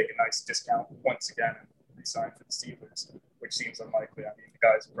 take a nice discount once again and resign for the Steelers, which seems unlikely. I mean, the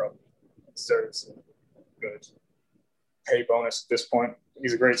guy's probably deserves a good pay bonus at this point.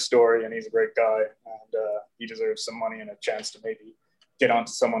 He's a great story and he's a great guy, and he deserves some money and a chance to maybe get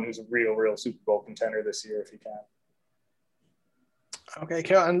onto someone who's a real Super Bowl contender this year if he can. Okay,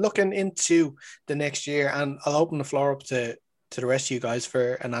 Carol, and looking into the next year, and I'll open the floor up to the rest of you guys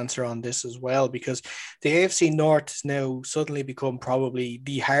for an answer on this as well, because the AFC North has now suddenly become probably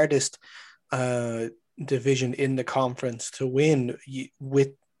the hardest division in the conference to win, with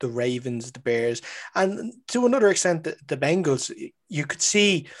the Ravens, the Bears, and to another extent the Bengals. You could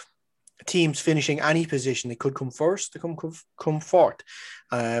see teams finishing any position. They could come first, they come fourth,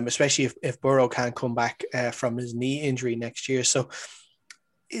 especially if Burrow can't come back from his knee injury next year. So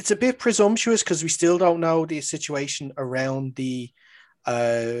it's a bit presumptuous because we still don't know the situation around the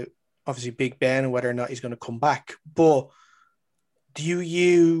obviously Big Ben and whether or not he's going to come back. But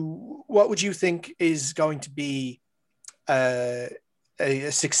what would you think is going to be a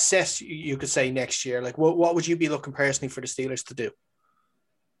success, you could say, next year? Like what would you be looking personally for the Steelers to do?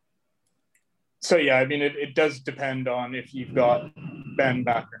 So, yeah, I mean, it does depend on if you've got Ben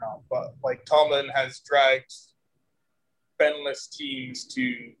back or not. But, like, Tomlin has dragged Ben-less teams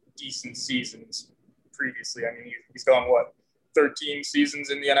to decent seasons previously. I mean, he's gone, 13 seasons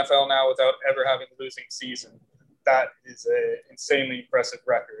in the NFL now without ever having a losing season. That is an insanely impressive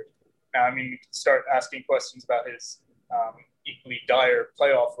record. Now, I mean, you can start asking questions about his equally dire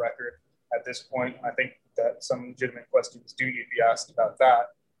playoff record at this point. I think that some legitimate questions do need to be asked about that.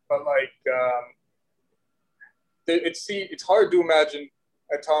 But, it's hard to imagine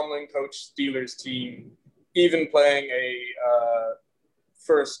a Tomlin coach Steelers team even playing a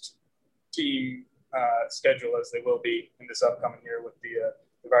first team schedule as they will be in this upcoming year with the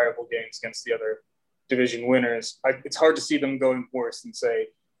variable games against the other division winners. It's hard to see them going worse than, say,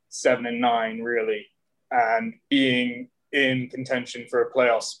 7-9 really, and being in contention for a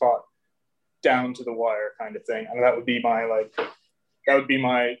playoff spot down to the wire kind of thing. And that would be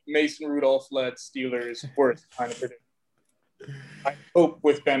my Mason Rudolph led Steelers worst kind of prediction. I hope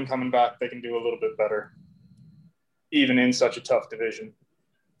with Ben coming back they can do a little bit better, even in such a tough division.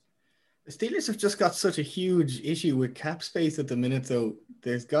 The Steelers have just got such a huge issue with cap space at the minute, so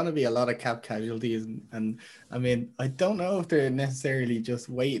there's going to be a lot of cap casualties. And I mean, I don't know if they're necessarily just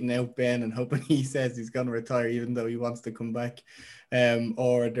waiting out Ben and hoping he says he's going to retire even though he wants to come back,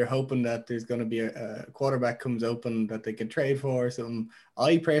 or they're hoping that there's going to be a quarterback comes open that they can trade for or something.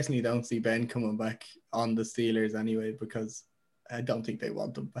 I personally don't see Ben coming back on the Steelers anyway, because I don't think they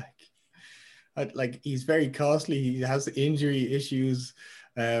want him back. He's very costly. He has injury issues.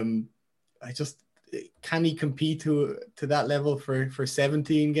 Can he compete to that level for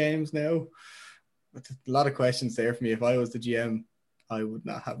 17 games now? That's a lot of questions there for me. If I was the GM, I would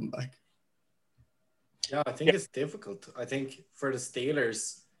not have him back. Yeah, I think it's difficult. I think for the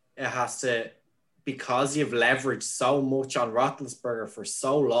Steelers, it has to, because you've leveraged so much on Roethlisberger for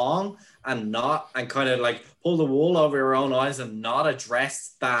so long and kind of like pull the wool over your own eyes and not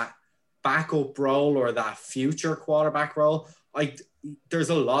address that backup role or that future quarterback role. There's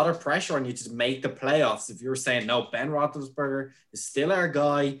a lot of pressure on you to make the playoffs. If you're saying, no, Ben Roethlisberger is still our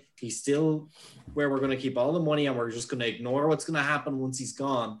guy, he's still where we're going to keep all the money and we're just going to ignore what's going to happen once he's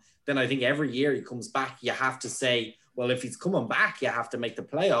gone, then I think every year he comes back, you have to say, well, if he's coming back, you have to make the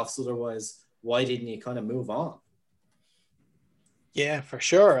playoffs. Otherwise, why didn't you kind of move on? Yeah, for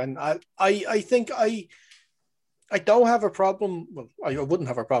sure. And I think I don't have a problem. Well, I wouldn't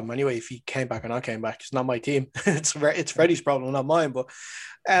have a problem anyway if he came back and I came back. It's not my team. It's Freddie's problem, not mine. But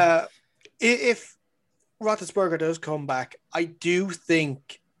if Roethlisberger does come back, I do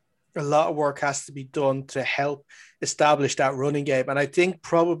think a lot of work has to be done to help establish that running game. And I think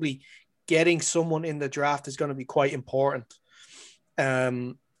probably getting someone in the draft is going to be quite important.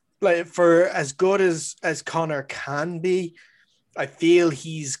 For as good as Connor can be, I feel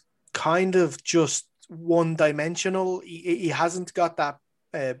he's kind of just one-dimensional. He hasn't got that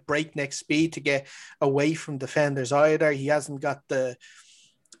breakneck speed to get away from defenders either. He hasn't got the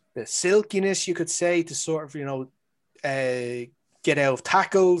silkiness, you could say, to sort of, get out of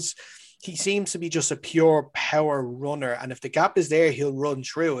tackles. He seems to be just a pure power runner. And if the gap is there, he'll run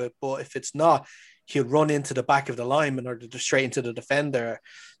through it. But if it's not, he'll run into the back of the lineman or straight into the defender.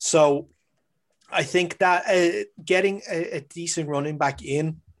 So I think that getting a decent running back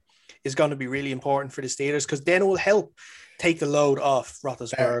in is going to be really important for the Steelers, because then it will help take the load off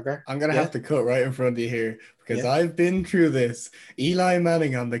Roethlisberger. I'm going to have to cut right in front of you here, because I've been through this. Eli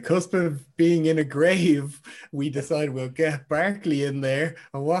Manning on the cusp of being in a grave, we decide we'll get Barkley in there.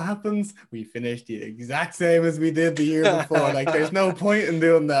 And what happens? We finish the exact same as we did the year before. There's no point in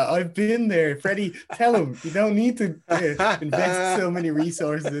doing that. I've been there. Freddie, tell him you don't need to invest so many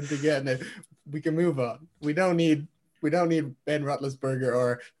resources into getting it. We can move on. We don't need Ben Roethlisberger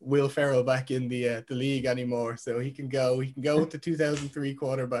or Will Ferrell back in the league anymore. So he can go with the 2003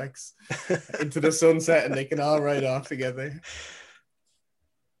 quarterbacks into the sunset, and they can all ride off together.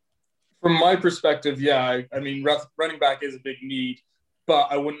 From my perspective, yeah, I mean, running back is a big need, but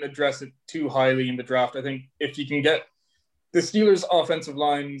I wouldn't address it too highly in the draft. I think if you can get the Steelers' offensive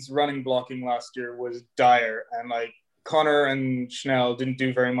line's running blocking last year was dire, and Connor and Schnell didn't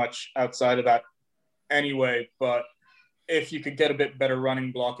do very much outside of that anyway, but if you could get a bit better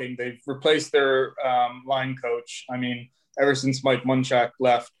running blocking, they've replaced their line coach. I mean, ever since Mike Munchak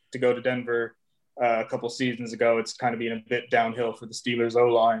left to go to Denver a couple seasons ago, it's kind of been a bit downhill for the Steelers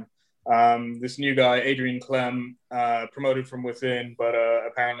O-line. This new guy, Adrian Clem, promoted from within, but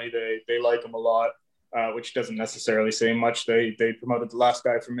apparently they like him a lot, which doesn't necessarily say much. They promoted the last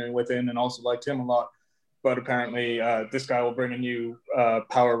guy from within and also liked him a lot. But apparently this guy will bring a new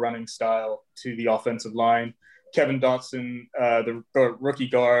power running style to the offensive line. Kevin Dotson, the rookie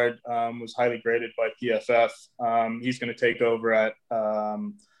guard, was highly graded by PFF. He's going to take over at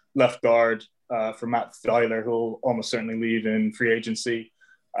left guard for Matt Filer, who will almost certainly leave in free agency.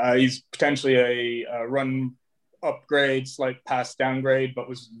 He's potentially a run upgrade, slight pass downgrade, but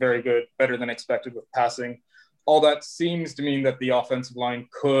was very good, better than expected with passing. All that seems to mean that the offensive line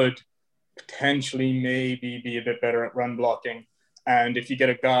could potentially maybe be a bit better at run blocking. And if you get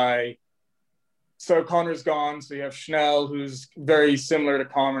a guy, so Connor's gone, so you have Schnell, who's very similar to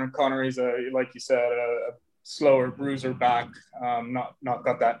Connor. Connor is, like you said, a slower bruiser back, not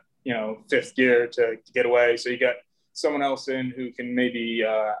got that, fifth gear to get away. So you get someone else in who can maybe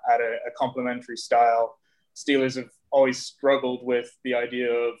add a complementary style. Steelers have always struggled with the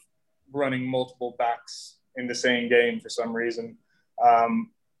idea of running multiple backs in the same game for some reason.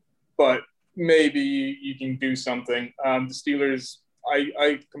 But maybe you can do something. The Steelers,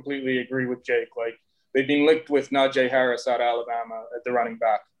 I completely agree with Jake. Like, they've been linked with Najee Harris at Alabama at the running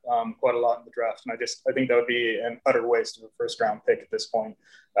back quite a lot in the draft. And I think that would be an utter waste of a first round pick at this point.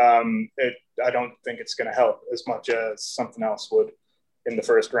 I don't think it's going to help as much as something else would in the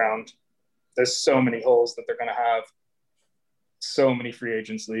first round. There's so many holes that they're going to have, so many free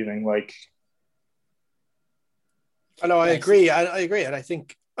agents leaving. Like, I know, I agree. I agree. And I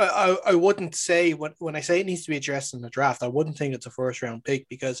think I wouldn't say, when I say it needs to be addressed in the draft, I wouldn't think it's a first round pick,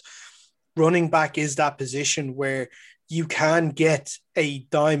 because running back is that position where you can get a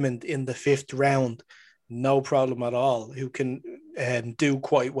diamond in the fifth round, no problem at all, who can do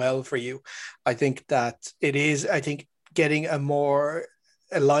quite well for you. I think getting a more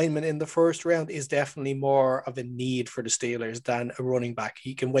alignment in the first round is definitely more of a need for the Steelers than a running back.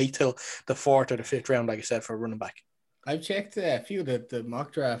 He can wait till the fourth or the fifth round, like I said, for a running back. I've checked a few of the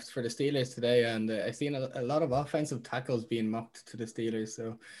mock drafts for the Steelers today, and I've seen a lot of offensive tackles being mocked to the Steelers.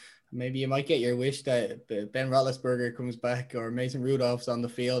 So maybe you might get your wish that Ben Roethlisberger comes back or Mason Rudolph's on the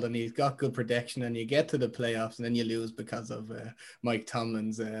field and he's got good protection, and you get to the playoffs and then you lose because of Mike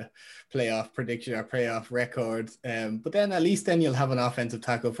Tomlin's playoff prediction or playoff record. But then at least then you'll have an offensive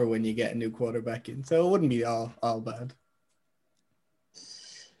tackle for when you get a new quarterback in. So it wouldn't be all bad.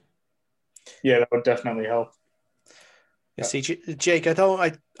 Yeah, that would definitely help. You see, Jake,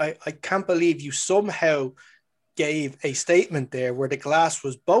 I can't believe you somehow gave a statement there where the glass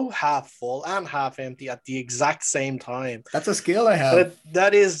was both half full and half empty at the exact same time. That's a skill I have.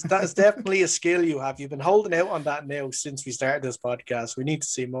 That is definitely a skill you have. You've been holding out on that now since we started this podcast. We need to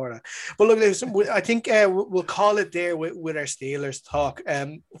see more of that. But look, I think we'll call it there with our Steelers talk.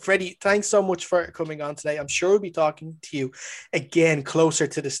 Freddie, thanks so much for coming on today. I'm sure we'll be talking to you again closer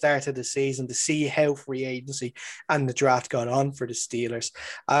to the start of the season to see how free agency and the draft got on for the Steelers.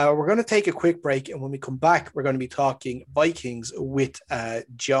 We're going to take a quick break, and when we come back, we're going to be talking Vikings with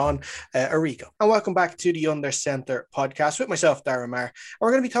John Arrigo. And welcome back to the Under Center podcast with myself, Darren Marr. And we're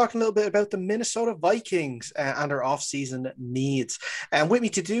going to be talking a little bit about the Minnesota Vikings and their off-season needs. And with me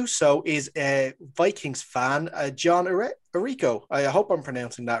to do so is a Vikings fan, John Arrigo. I hope I'm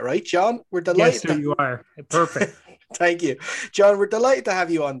pronouncing that right. John, we're delighted. Yes, sir, you are. Perfect. Thank you. John, we're delighted to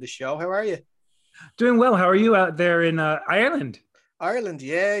have you on the show. How are you? Doing well. How are you out there in Ireland? Ireland,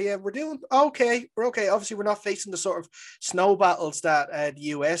 yeah, we're doing okay. We're okay. Obviously, we're not facing the sort of snow battles that the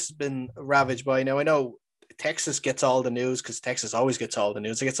US has been ravaged by. Now, I know Texas gets all the news because Texas always gets all the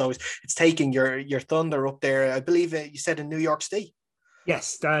news. It's taking your thunder up there. I believe you said in New York State.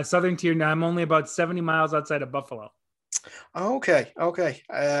 Yes, southern tier. Now I'm only about 70 miles outside of Buffalo. Okay.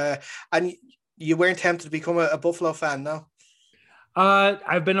 And you weren't tempted to become a Buffalo fan, no?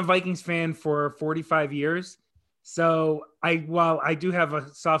 I've been a Vikings fan for 45 years. So while I do have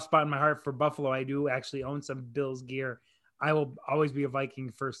a soft spot in my heart for Buffalo, I do actually own some Bills gear. I will always be a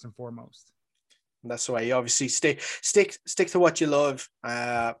Viking first and foremost. That's why you obviously stick to what you love.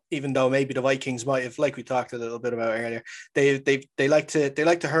 Even though maybe the Vikings might have, like we talked a little bit about earlier, they like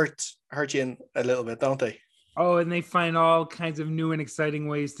to hurt you in a little bit, don't they? Oh, and they find all kinds of new and exciting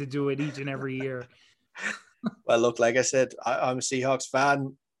ways to do it each and every year. Well, look, like I said, I'm a Seahawks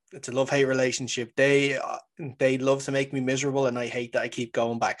fan. It's a love-hate relationship. They love to make me miserable, and I hate that I keep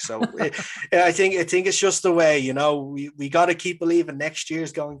going back. So I think it's just the way, we got to keep believing next year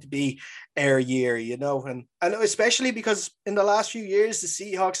is going to be our year, and especially because in the last few years, the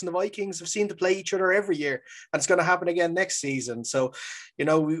Seahawks and the Vikings have seemed to play each other every year, and it's going to happen again next season. So,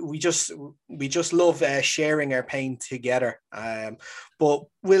 we just love sharing our pain together. But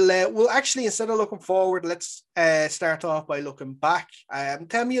we'll actually, instead of looking forward, let's start off by looking back.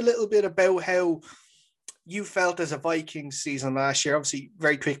 Tell me a little bit about how you felt as a Vikings season last year. Obviously,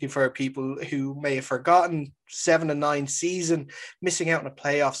 very quickly for people who may have forgotten, 7-9 season, missing out on a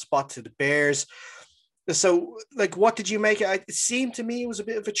playoff spot to the Bears. So, what did you make it? It seemed to me it was a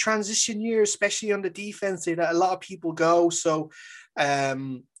bit of a transition year, especially on the defense. They let a lot of people go. So,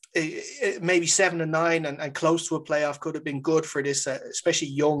 maybe 7-9 and close to a playoff could have been good for this, especially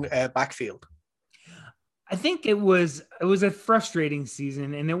young backfield. I think it was a frustrating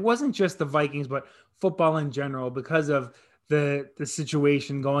season, and it wasn't just the Vikings, but football in general because of the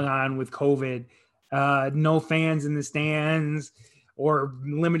situation going on with COVID. No fans in the stands or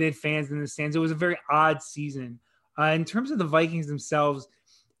limited fans in the stands. It was a very odd season. In terms of the Vikings themselves,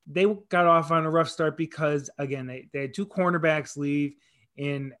 they got off on a rough start because, again, they had two cornerbacks leave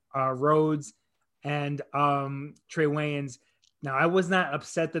in Rhodes and Trey Wayans. Now, I was not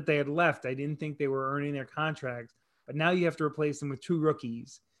upset that they had left. I didn't think they were earning their contracts. But now you have to replace them with two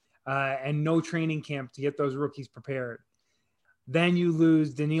rookies and no training camp to get those rookies prepared. Then you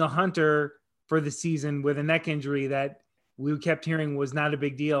lose Danielle Hunter for the season with a neck injury that we kept hearing was not a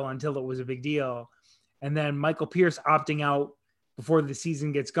big deal until it was a big deal. And then Michael Pierce opting out before the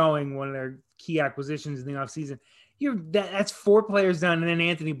season gets going, one of their key acquisitions in the offseason. That's 4 players done, and then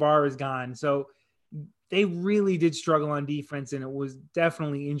Anthony Barr is gone. So they really did struggle on defense, and it was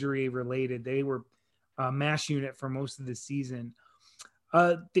definitely injury related. They were a mash unit for most of the season.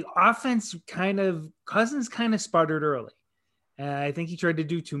 The offense Cousins kind of sputtered early. I think he tried to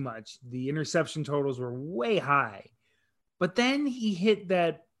do too much. The interception totals were way high, but then he hit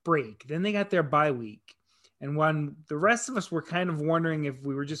that break. Then they got their bye week. And when the rest of us were kind of wondering if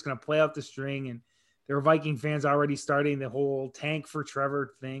we were just going to play out the string, and there were Viking fans already starting the whole tank for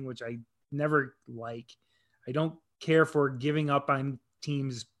Trevor thing, which I never like. I don't care for giving up on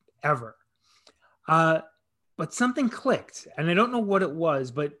teams ever. But something clicked, and I don't know what it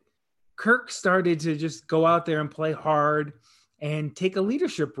was, but Kirk started to just go out there and play hard and take a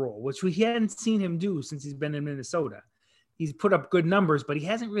leadership role, which we hadn't seen him do since he's been in Minnesota. He's put up good numbers, but he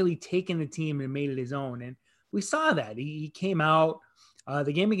hasn't really taken the team and made it his own. And we saw that. He came out.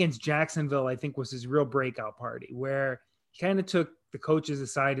 The game against Jacksonville, I think, was his real breakout party, where he kind of took the coaches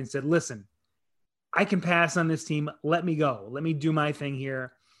aside and said, listen, I can pass on this team. Let me go. Let me do my thing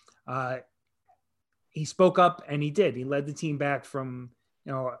here. He spoke up, and he did. He led the team back from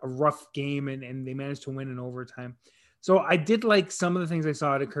a rough game, and they managed to win in overtime. So I did like some of the things I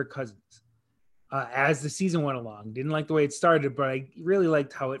saw out of Kirk Cousins as the season went along. Didn't like the way it started, but I really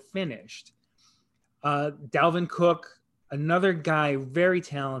liked how it finished. Dalvin Cook, another guy, very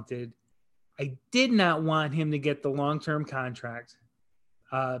talented. I did not want him to get the long-term contract.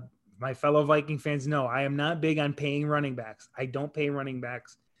 My fellow Viking fans know I am not big on paying running backs. I don't pay running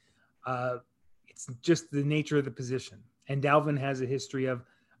backs. It's just the nature of the position. And Dalvin has a history of a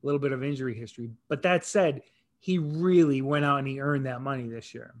little bit of injury history. But that said, he really went out and he earned that money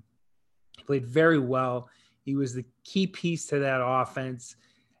this year. He played very well. He was the key piece to that offense.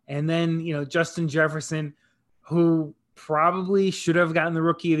 And then, Justin Jefferson, who probably should have gotten the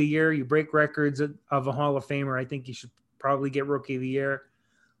Rookie of the Year. You break records of a Hall of Famer. I think you should probably get Rookie of the Year.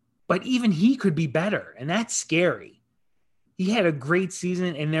 But even he could be better, and that's scary. He had a great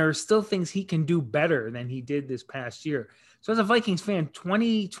season, and there are still things he can do better than he did this past year. So as a Vikings fan,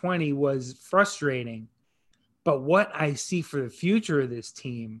 2020 was frustrating. But what I see for the future of this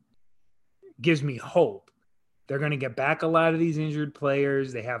team gives me hope. They're going to get back a lot of these injured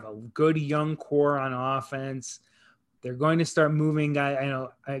players. They have a good young core on offense. They're going to start moving guys. I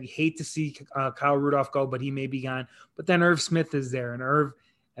know I hate to see Kyle Rudolph go, but he may be gone. But then Irv Smith is there, and Irv,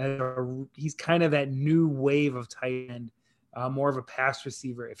 he's kind of that new wave of tight end, more of a pass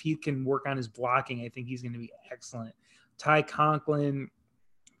receiver. If he can work on his blocking, I think he's going to be excellent. Ty Conklin,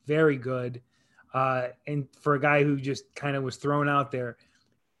 very good. And for a guy who just kind of was thrown out there,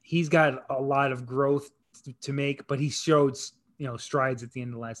 he's got a lot of growth to make, but he showed, strides at the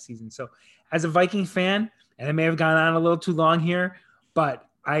end of last season. So as a Viking fan, and I may have gone on a little too long here, but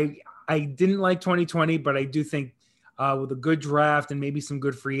I didn't like 2020, but I do think with a good draft and maybe some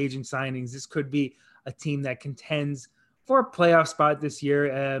good free agent signings, this could be a team that contends for a playoff spot this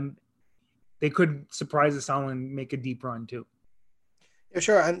year. They could surprise us all and make a deep run too. Yeah,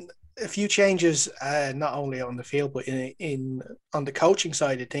 sure. And a few changes, not only on the field, but in on the coaching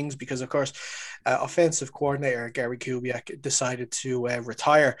side of things, because of course, offensive coordinator Gary Kubiak decided to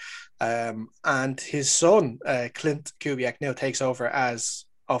retire, and his son Clint Kubiak now takes over as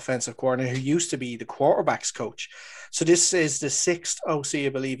offensive coordinator, who used to be the quarterbacks coach. So this is the 6th OC, I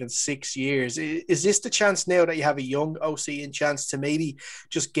believe, in 6 years. Is this the chance now that you have a young OC in chance to maybe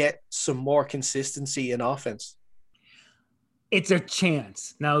just get some more consistency in offense? It's a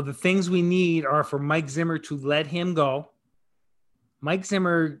chance. Now, the things we need are for Mike Zimmer to let him go. Mike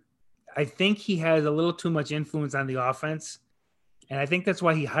Zimmer, I think he has a little too much influence on the offense. And I think that's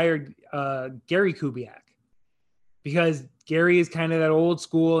why he hired Gary Kubiak. Because Gary is kind of that old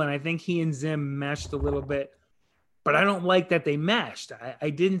school, and I think he and Zim meshed a little bit. but I don't like that they meshed. I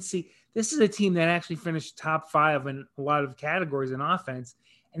didn't see – this is a team that actually finished top 5 in a lot of categories in offense,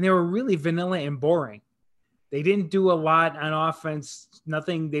 and they were really vanilla and boring. They didn't do a lot on offense,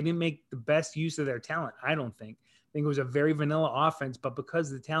 nothing. They didn't make the best use of their talent, I don't think. I think it was a very vanilla offense, but because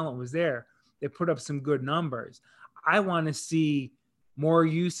the talent was there, they put up some good numbers. I want to see more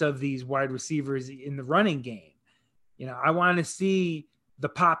use of these wide receivers in the running game. You know, I want to see the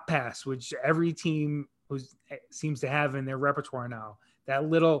pop pass, which every team seems to have in their repertoire now. That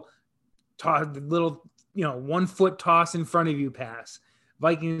little, 1 foot toss in front of you pass.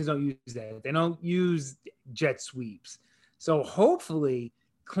 Vikings don't use that. They don't use jet sweeps. So hopefully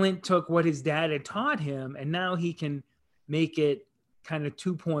Clint took what his dad had taught him, and now he can make it kind of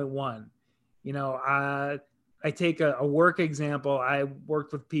 2.1. You know, I take a work example. I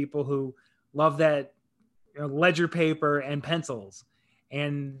worked with people who love that, ledger paper and pencils,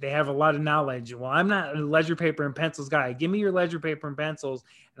 and they have a lot of knowledge. Well, I'm not a ledger paper and pencils guy. Give me your ledger paper and pencils,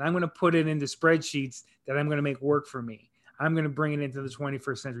 and I'm going to put it into spreadsheets that I'm going to make work for me. I'm going to bring it into the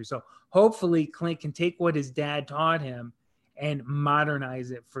 21st century. So hopefully Clint can take what his dad taught him and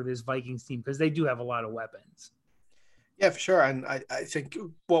modernize it for this Vikings team, because they do have a lot of weapons. Yeah, for sure. And I think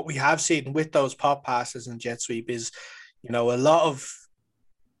what we have seen with those pop passes and jet sweep is, a lot of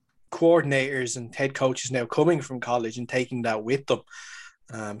coordinators and head coaches now coming from college and taking that with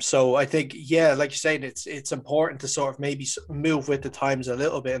them. So I think, yeah, like you're saying, it's important to sort of maybe move with the times a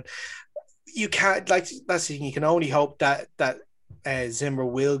little bit. You can't, like, that's the thing, you can only hope that Zimmer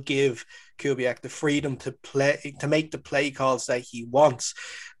will give Kubiak the freedom to make the play calls that he wants.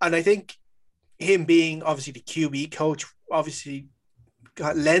 And I think him being obviously the QB coach obviously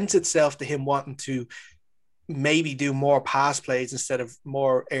lends itself to him wanting to maybe do more pass plays instead of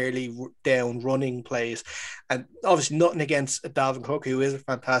more early down running plays. And obviously nothing against Dalvin Cook, who is a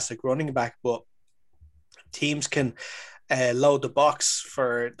fantastic running back, but teams can load the box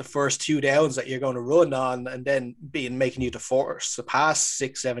for the first 2 downs that you're going to run on, and then making you to force the pass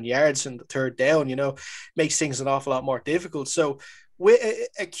 6-7 yards in the third down, makes things an awful lot more difficult. So with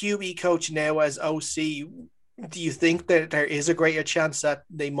a QB coach now as OC, do you think that there is a greater chance that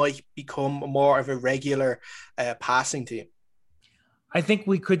they might become more of a regular passing team? I think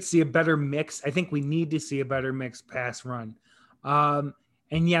we could see a better mix. I think we need to see a better mix pass run.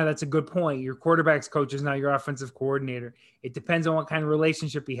 And yeah, that's a good point. Your quarterback's coach is now your offensive coordinator. It depends on what kind of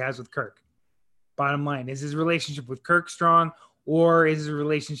relationship he has with Kirk. Bottom line, is his relationship with Kirk strong, or is his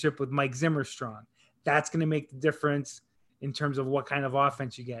relationship with Mike Zimmer strong? That's going to make the difference in terms of what kind of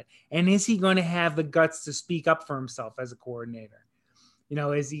offense you get. And is he going to have the guts to speak up for himself as a coordinator?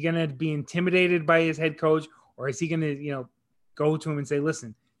 Is he going to be intimidated by his head coach, or is he going to, go to him and say,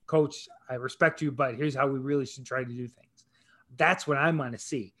 listen, coach, I respect you, but here's how we really should try to do things. That's what I want to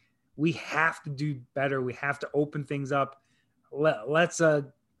see. We have to do better. We have to open things up. Let's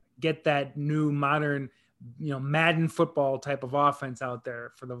get that new modern, Madden football type of offense out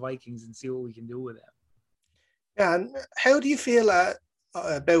there for the Vikings and see what we can do with it. Yeah, and how do you feel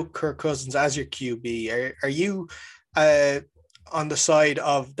about Kirk Cousins as your QB? Are you on the side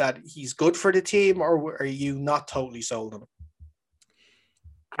of that he's good for the team, or are you not totally sold on him?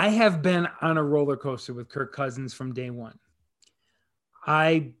 I have been on a roller coaster with Kirk Cousins from day one.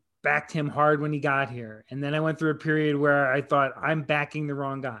 I backed him hard when he got here. And then I went through a period where I thought, I'm backing the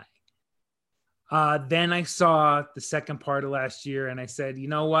wrong guy. Then I saw the second part of last year and I said, you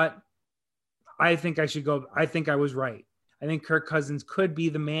know what? I think I should go. I think I was right. I think Kirk Cousins could be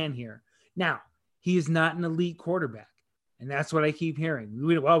the man here. Now, he is not an elite quarterback. And that's what I keep hearing.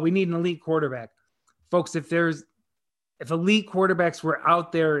 We need an elite quarterback. Folks, if elite quarterbacks were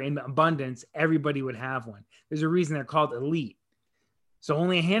out there in abundance, everybody would have one. There's a reason they're called elite. So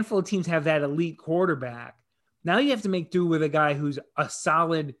only a handful of teams have that elite quarterback. Now you have to make do with a guy who's a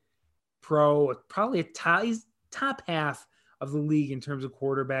solid pro, probably he's top half of the league in terms of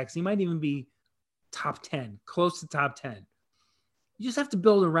quarterbacks. He might even be top 10, close to top 10. You just have to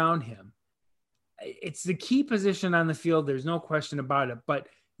build around him. It's the key position on the field. There's no question about it. But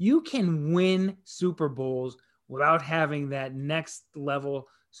you can win Super Bowls without having that next level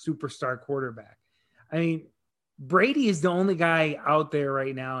superstar quarterback. I mean, Brady is the only guy out there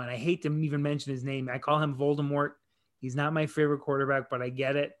right now, and I hate to even mention his name. I call him Voldemort. He's not my favorite quarterback, but I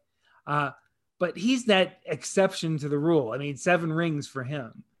get it. But he's that exception to the rule. I mean, 7 rings for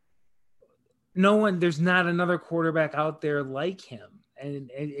him. There's not another quarterback out there like him.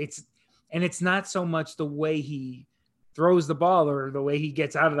 And it's not so much the way he throws the ball or the way he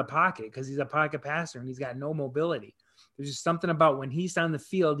gets out of the pocket, because he's a pocket passer and he's got no mobility. There's just something about when he's on the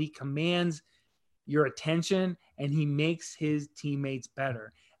field, he commands your attention, and he makes his teammates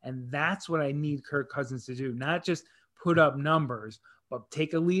better. And that's what I need Kirk Cousins to do, not just put up numbers, but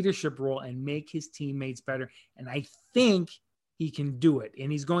take a leadership role and make his teammates better. And I think he can do it.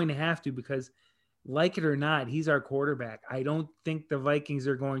 And he's going to have to, because like it or not, he's our quarterback. I don't think the Vikings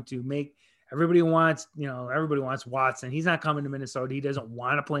are going to make – everybody wants Watson. He's not coming to Minnesota. He doesn't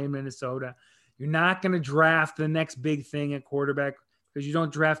want to play in Minnesota. You're not going to draft the next big thing at quarterback because you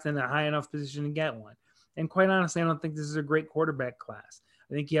don't draft in a high enough position to get one. And quite honestly, I don't think this is a great quarterback class.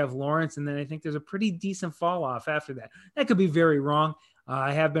 I think you have Lawrence, and then I think there's a pretty decent fall off after that. That could be very wrong.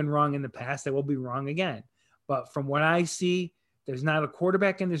 I have been wrong in the past. I will be wrong again. But from what I see, there's not a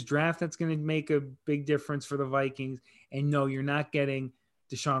quarterback in this draft that's going to make a big difference for the Vikings. And no, you're not getting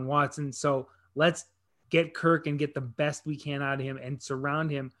Deshaun Watson. So let's get Kirk and get the best we can out of him and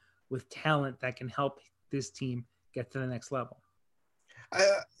surround him with talent that can help this team get to the next level.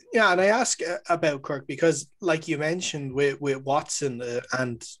 Yeah, and I ask about Kirk because, like you mentioned, with Watson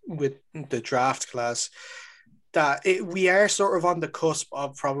and with the draft class, that we are sort of on the cusp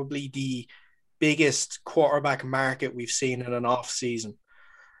of probably the biggest quarterback market we've seen in an off season.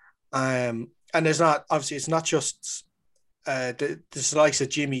 And there's not, obviously, it's not just the likes of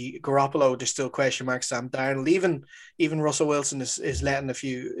Jimmy Garoppolo. There's still question marks. Sam Darnold, even Russell Wilson is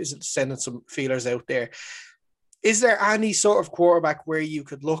sending some feelers out there. Is there any sort of quarterback where you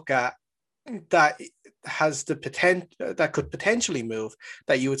could look at that has the potential that could potentially move,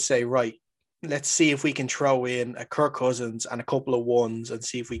 that you would say, right, let's see if we can throw in a Kirk Cousins and a couple of ones and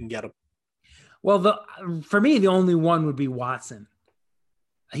see if we can get him? Well, for me, the only one would be Watson.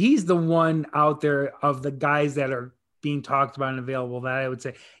 He's the one out there of the guys that are being talked about and available that I would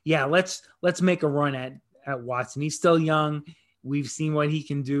say, yeah, let's make a run at Watson. He's still young. We've seen what he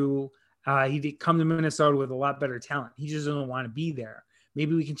can do. He did come to Minnesota with a lot better talent. He just doesn't want to be there.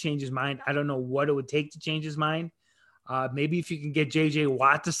 Maybe we can change his mind. I don't know what it would take to change his mind. Maybe if you can get J.J.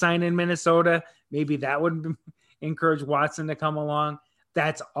 Watt to sign in Minnesota, maybe that would encourage Watson to come along.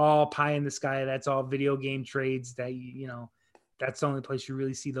 That's all pie in the sky. That's all video game trades that, that's the only place you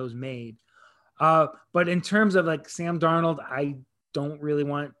really see those made. But in terms of like Sam Darnold, I don't really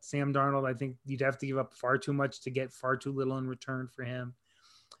want Sam Darnold. I think you'd have to give up far too much to get far too little in return for him.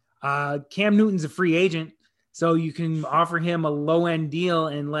 Cam Newton's a free agent, so you can offer him a low-end deal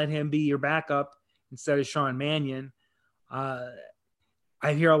and let him be your backup instead of Sean Mannion.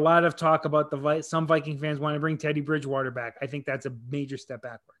 I hear a lot of talk about some Viking fans want to bring Teddy Bridgewater back. I think that's a major step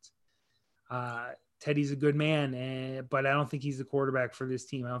backwards. Teddy's a good man, but I don't think he's the quarterback for this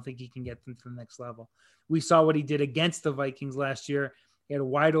team. I don't think he can get them to the next level. We saw what he did against the Vikings last year. He had a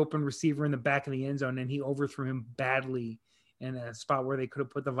wide open receiver in the back of the end zone, and he overthrew him badly in a spot where they could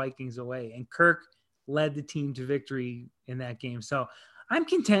have put the Vikings away. And Kirk led the team to victory in that game. So I'm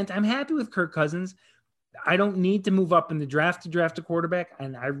content. I'm happy with Kirk Cousins. I don't need to move up in the draft to draft a quarterback,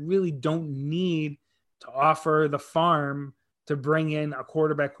 and I really don't need to offer the farm to bring in a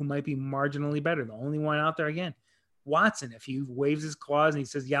quarterback who might be marginally better. The only one out there, again, Watson. If he waves his claws and he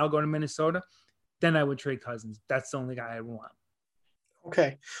says, yeah, I'll go to Minnesota, then I would trade Cousins. That's the only guy I want.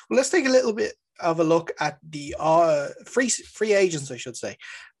 Okay. Well, let's take a little bit of a look at the free agents, I should say,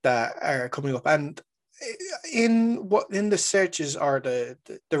 that are coming up. And in the searches or the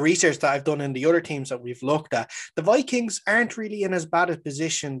research that I've done in the other teams that we've looked at, the Vikings aren't really in as bad a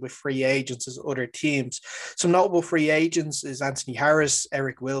position with free agents as other teams. Some notable free agents is Anthony Harris,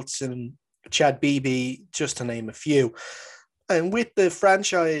 Eric Wilson, Chad Beebe, just to name a few. And with the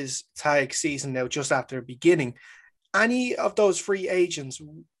franchise tag season now just after beginning, any of those free agents,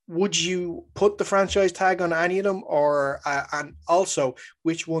 would you put the franchise tag on any of them, or and also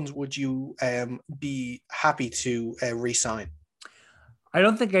which ones would you be happy to re-sign? I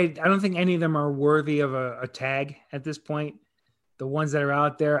don't think any of them are worthy of a tag at this point. The ones that are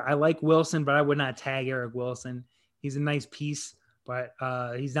out there, I like Wilson, but I would not tag Eric Wilson. He's a nice piece, but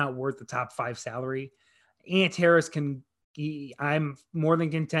he's not worth the top 5 salary. Ant Harris I'm more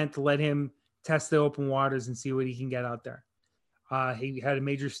than content to let him test the open waters and see what he can get out there. He had a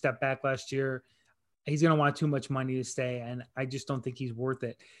major step back last year. He's going to want too much money to stay, and I just don't think he's worth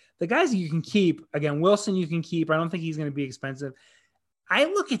it. The guys you can keep, again, Wilson you can keep. I don't think he's going to be expensive. I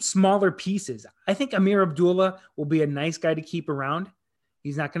look at smaller pieces. I think Amir Abdullah will be a nice guy to keep around.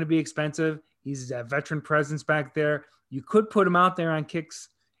 He's not going to be expensive. He's a veteran presence back there. You could put him out there on kicks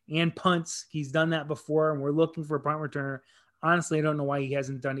and punts. He's done that before, and we're looking for a punt returner. Honestly, I don't know why he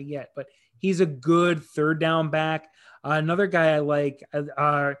hasn't done it yet, but he's a good third down back. Another guy I like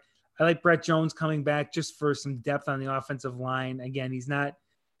Brett Jones coming back just for some depth on the offensive line. Again,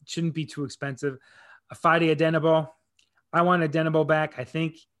 shouldn't be too expensive. Fadi Adenabo, I want Adenabo back. I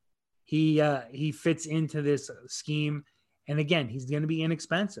think He fits into this scheme. And again, he's going to be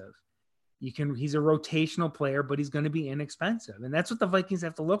inexpensive. He's a rotational player, but he's going to be inexpensive. And that's what the Vikings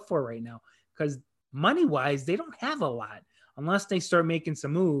have to look for right now, because money-wise, they don't have a lot unless they start making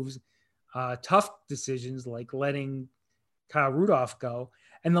some moves, tough decisions like letting Kyle Rudolph go.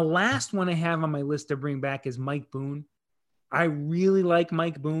 And the last one I have on my list to bring back is Mike Boone. I really like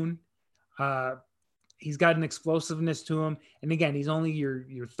Mike Boone. He's got an explosiveness to him. And again, he's only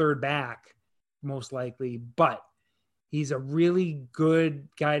your third back, most likely, but he's a really good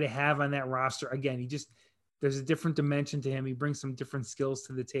guy to have on that roster. Again, there's a different dimension to him. He brings some different skills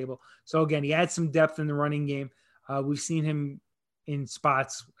to the table. So again, he adds some depth in the running game. We've seen him in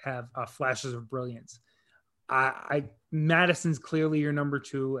spots have flashes of brilliance. Madison's clearly your number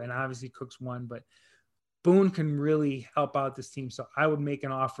 2, and obviously Cook's 1, but Boone can really help out this team. So I would make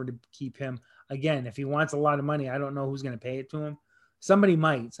an offer to keep him. Again, if he wants a lot of money, I don't know who's going to pay it to him. Somebody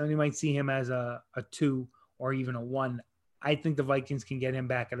might see him as a 2 or even a 1. I think the Vikings can get him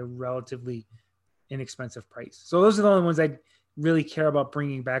back at a relatively inexpensive price. So those are the only ones I really care about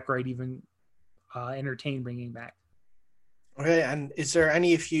bringing back, or I'd even entertain bringing back. Okay, and is there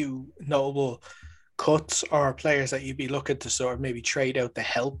any of you notable cuts or players that you'd be looking to sort of maybe trade out to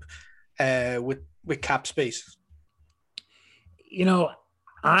help with cap space?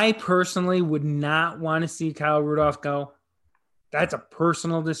 I personally would not want to see Kyle Rudolph go. That's a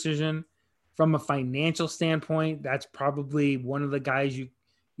personal decision. From a financial standpoint, that's probably one of the guys you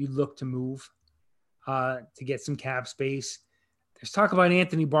look to move to get some cap space. There's talk about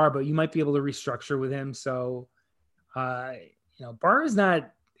Anthony Barr, but you might be able to restructure with him. So, Barr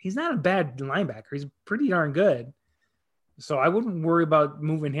he's not a bad linebacker. He's pretty darn good. So I wouldn't worry about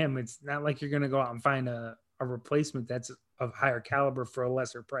moving him. It's not like you're going to go out and find a replacement that's of higher caliber for a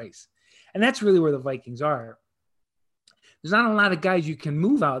lesser price. And that's really where the Vikings are. There's not a lot of guys you can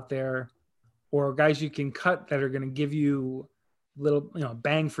move out there, or guys you can cut that are going to give you little,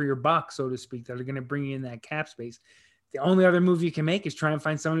 bang for your buck, so to speak, that are going to bring you in that cap space. The only other move you can make is try and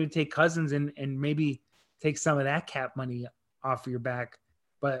find somebody to take Cousins and maybe take some of that cap money off of your back.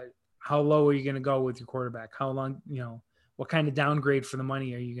 But how low are you going to go with your quarterback? How long, what kind of downgrade for the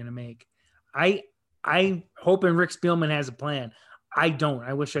money are you going to make? I hope Rick Spielman has a plan. I don't.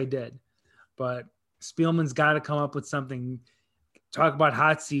 I wish I did. But Spielman's got to come up with something. Talk about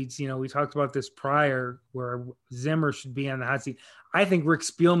hot seats. We talked about this prior, where Zimmer should be on the hot seat. I think Rick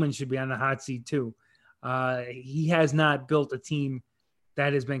Spielman should be on the hot seat too. He has not built a team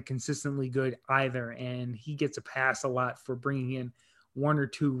that has been consistently good either. And he gets a pass a lot for bringing in 1 or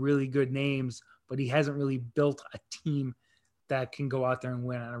 2 really good names, but he hasn't really built a team that can go out there and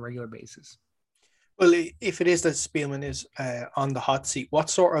win on a regular basis. Well, if it is that Spielman is on the hot seat, what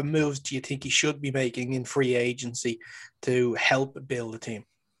sort of moves do you think he should be making in free agency to help build a team?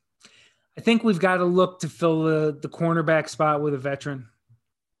 I think we've got to look to fill the cornerback spot with a veteran.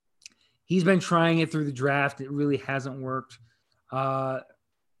 He's been trying it through the draft. It really hasn't worked. The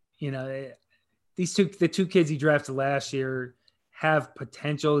 2 kids he drafted last year have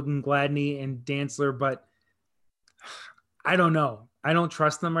potential in Gladney and Dantzler, but I don't know. I don't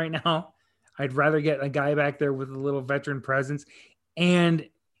trust them right now. I'd rather get a guy back there with a little veteran presence, and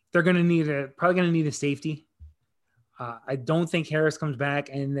they're going to probably going to need a safety. I don't think Harris comes back,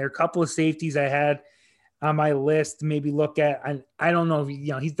 and there are a couple of safeties I had on my list to maybe look at. I don't know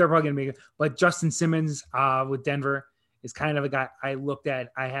if they're probably going to make it, but Justin Simmons with Denver is kind of a guy I looked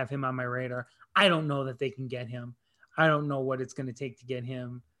at. I have him on my radar. I don't know that they can get him. I don't know what it's going to take to get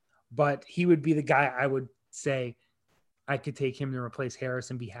him, but he would be the guy I would say I could take him to replace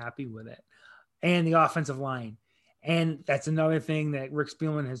Harris and be happy with it. And the offensive line. And that's another thing that Rick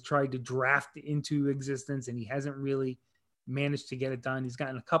Spielman has tried to draft into existence, and he hasn't really managed to get it done. He's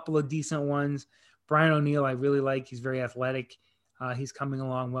gotten a couple of decent ones. Brian O'Neill, I really like. He's very athletic. He's coming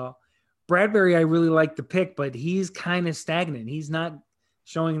along well. Bradbury, I really like the pick, but he's kind of stagnant. He's not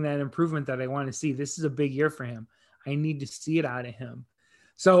showing that improvement that I want to see. This is a big year for him. I need to see it out of him.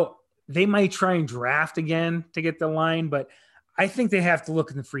 So they might try and draft again to get the line, but I think they have to look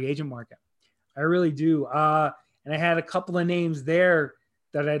in the free agent market. I really do. And I had a couple of names there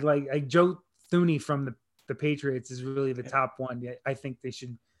that I'd like Joe Thuney from the Patriots is really the top one. I think they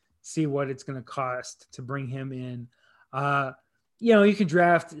should see what it's going to cost to bring him in. You can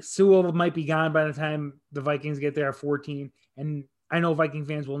draft. Sewell might be gone by the time the Vikings get there at 14. And I know Viking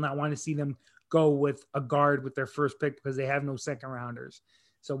fans will not want to see them go with a guard with their first pick because they have no second rounders.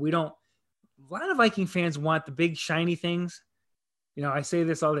 So a lot of Viking fans want the big shiny things. I say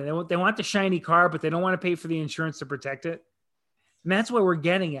this all day. They want the shiny car, but they don't want to pay for the insurance to protect it. And that's what we're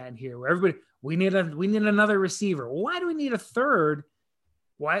getting at here. Where everybody, we need another receiver. Why do we need a third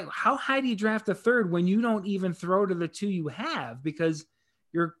Why? How high do you draft a third when you don't even throw to the two you have? Because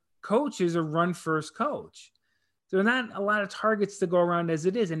your coach is a run first coach. There are not a lot of targets to go around as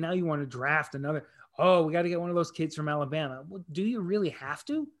it is. And now you want to draft another. Oh, we got to get one of those kids from Alabama. Well, do you really have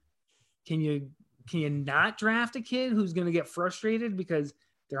to? Can you not draft a kid who's going to get frustrated because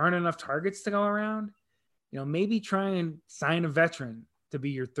there aren't enough targets to go around? Maybe try and sign a veteran to be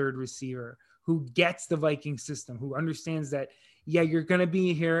your third receiver who gets the Viking system, who understands that, yeah, you're going to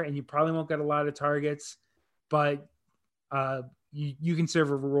be here and you probably won't get a lot of targets, but you can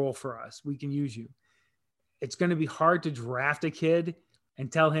serve a role for us. We can use you. It's going to be hard to draft a kid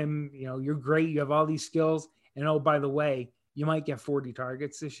and tell him, you're great. You have all these skills. And oh, by the way, you might get 40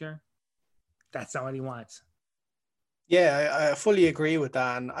 targets this year. That's not what he wants. Yeah, I fully agree with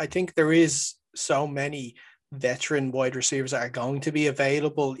that. And I think there is so many veteran wide receivers that are going to be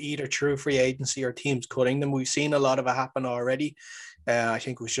available either through free agency or teams cutting them. We've seen a lot of it happen already. I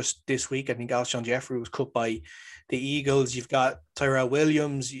think it was just this week. I think Alshon Jeffrey was cut by the Eagles. You've got Tyrell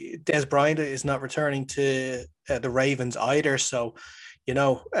Williams. Des Bryant is not returning to the Ravens either. So,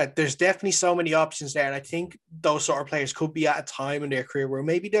 there's definitely so many options there. And I think those sort of players could be at a time in their career where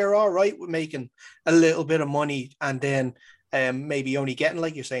maybe they're all right with making a little bit of money and then maybe only getting,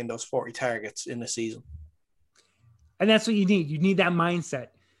 like you're saying, those 40 targets in the season. And that's what you need. You need that mindset.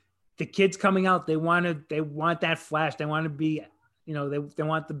 The kids coming out, they want that flash. They want to be, they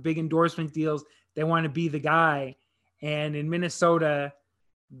want the big endorsement deals. They want to be the guy. And in Minnesota,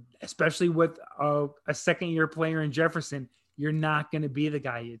 especially with a second-year player in Jefferson, you're not going to be the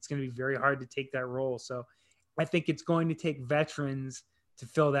guy. It's going to be very hard to take that role. So I think it's going to take veterans to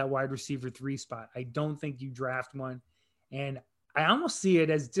fill that wide receiver 3 spot. I don't think you draft one. And I almost see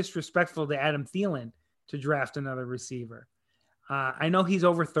it as disrespectful to Adam Thielen to draft another receiver. I know he's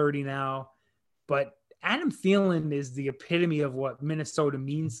over 30 now, but Adam Thielen is the epitome of what Minnesota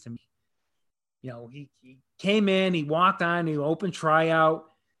means to me. He came in, he walked on, he opened tryout,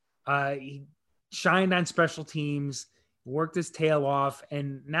 he shined on special teams, worked his tail off,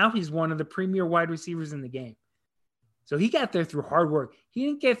 and now he's one of the premier wide receivers in the game. So he got there through hard work. He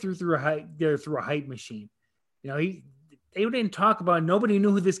didn't get through a hype machine. They didn't talk about, nobody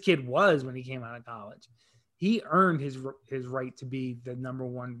knew who this kid was when he came out of college. He earned his right to be the number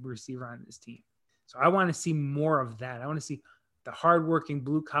one receiver on this team. So I want to see more of that. I want to see the hardworking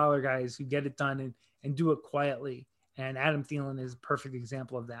blue collar guys who get it done and do it quietly. And Adam Thielen is a perfect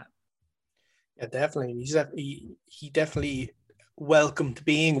example of that. Yeah, definitely. He definitely welcomed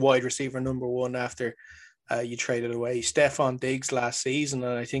being wide receiver number 1 after you traded away Stephon Diggs last season,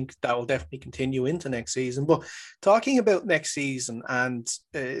 and I think that will definitely continue into next season. But talking about next season, and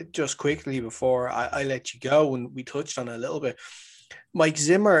just quickly before I let you go, and we touched on it a little bit, Mike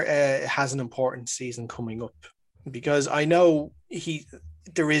Zimmer has an important season coming up, because I know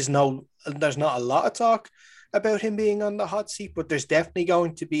there's not a lot of talk about him being on the hot seat, but there's definitely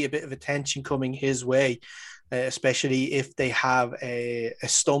going to be a bit of attention coming his way, especially if they have a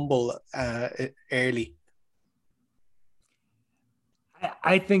stumble early.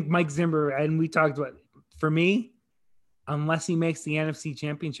 I think Mike Zimmer, and we talked about, for me, unless he makes the NFC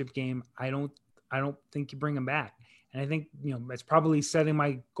Championship game, I don't think you bring him back. And I think, it's probably setting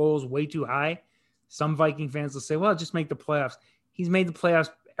my goals way too high. Some Viking fans will say, well, just make the playoffs. He's made the playoffs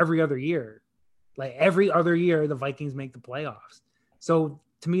every other year. Like every other year, the Vikings make the playoffs. So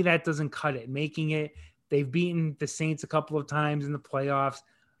to me, that doesn't cut it. Making it, they've beaten the Saints a couple of times in the playoffs,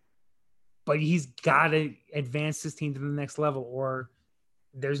 but he's got to advance his team to the next level, or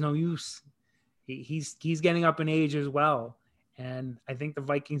there's no use. He's getting up in age as well. And I think the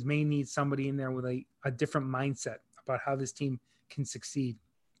Vikings may need somebody in there with a different mindset about how this team can succeed.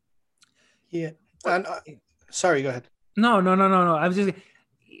 Yeah. And sorry, go ahead. No. I was just,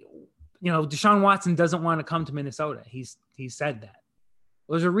 Deshaun Watson doesn't want to come to Minnesota. He said that.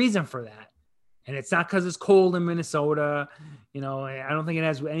 There's a reason for that. And it's not because it's cold in Minnesota. I don't think it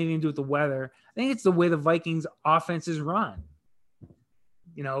has anything to do with the weather. I think it's the way the Vikings offense is run.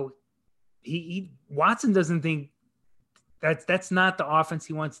 Watson doesn't think that's not the offense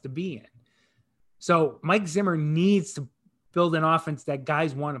he wants to be in. So Mike Zimmer needs to build an offense that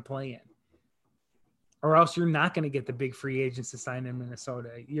guys want to play in, or else you're not going to get the big free agents to sign in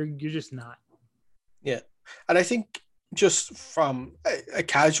Minnesota. You're just not. Yeah. And I think just from a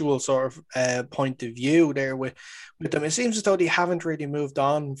casual sort of point of view there with them, it seems as though they haven't really moved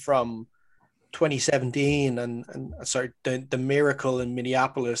on from 2017 and the miracle in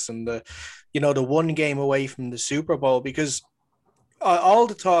Minneapolis and the one game away from the Super Bowl, because all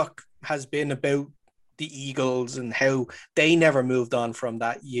the talk has been about the Eagles and how they never moved on from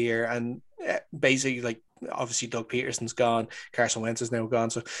that year, and basically like obviously Doug Peterson's gone, Carson Wentz is now gone,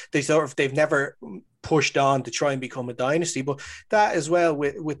 so they've never pushed on to try and become a dynasty. But that as well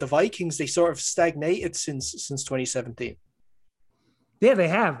with the Vikings, they sort of stagnated since 2017. Yeah, they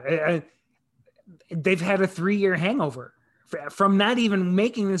have. They've had a 3-year hangover from not even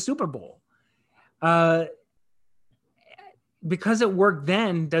making the Super Bowl. Because it worked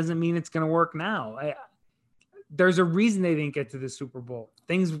then doesn't mean it's going to work now. There's a reason they didn't get to the Super Bowl.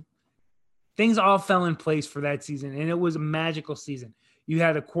 Things all fell in place for that season, and it was a magical season. You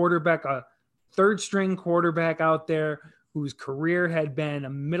had a quarterback, a third-string quarterback out there whose career had been a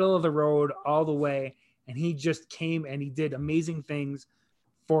middle of the road all the way, and he just came and he did amazing things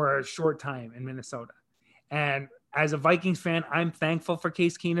for a short time in Minnesota. And as a Vikings fan, I'm thankful for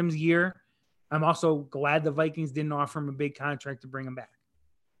Case Keenum's year. I'm also glad the Vikings didn't offer him a big contract to bring him back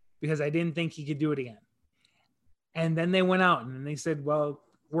because I didn't think he could do it again. And then they went out and they said, well,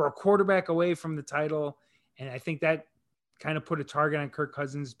 we're a quarterback away from the title. And I think that kind of put a target on Kirk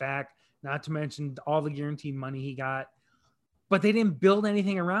Cousins' back, not to mention all the guaranteed money he got. But they didn't build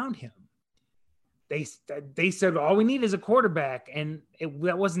anything around him. They said, all we need is a quarterback. And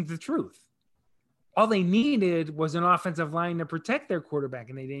that wasn't the truth. All they needed was an offensive line to protect their quarterback,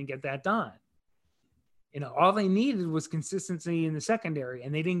 and they didn't get that done. All they needed was consistency in the secondary,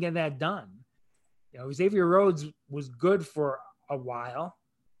 and they didn't get that done. Xavier Rhodes was good for a while,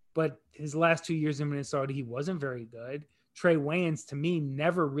 but his last 2 years in Minnesota, he wasn't very good. Trey Wayans, to me,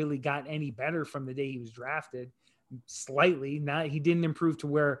 never really got any better from the day he was drafted. Slightly. He didn't improve to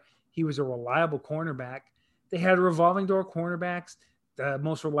where he was a reliable cornerback. They had revolving door cornerbacks. The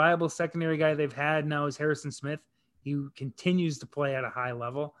most reliable secondary guy they've had now is Harrison Smith. He continues to play at a high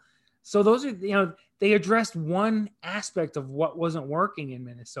level. So those are, they addressed one aspect of what wasn't working in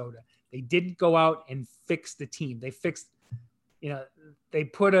Minnesota. They didn't go out and fix the team. They fixed, they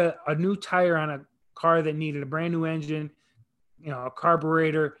put a new tire on a car that needed a brand new engine, a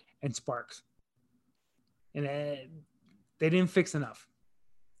carburetor and sparks. And they didn't fix enough.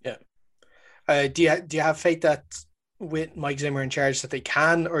 Yeah. Do you have faith that with Mike Zimmer in charge that they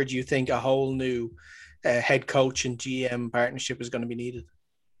can, or do you think a whole new head coach and GM partnership is going to be needed?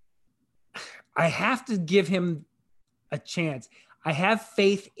 I have to give him a chance. I have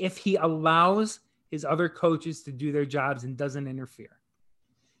faith if he allows his other coaches to do their jobs and doesn't interfere.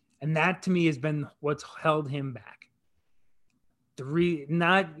 And that to me has been what's held him back.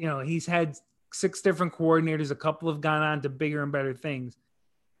 He's had 6 different coordinators. A couple have gone on to bigger and better things,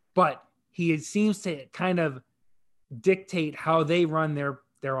 but he seems to kind of dictate how they run their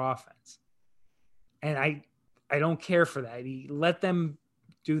offense. And I don't care for that. He let them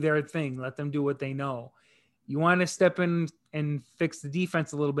do their thing. Let them do what they know. You want to step in and fix the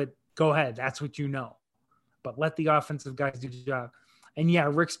defense a little bit, go ahead. That's what you know. But let the offensive guys do the job. And yeah,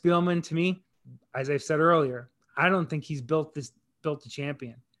 Rick Spielman, to me, as I've said earlier, I don't think he's built a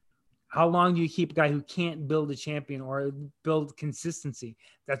champion. How long do you keep a guy who can't build a champion or build consistency?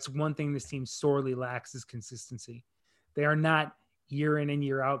 That's one thing this team sorely lacks is consistency. They are not year in and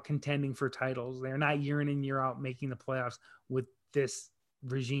year out contending for titles. They're not year in and year out making the playoffs with this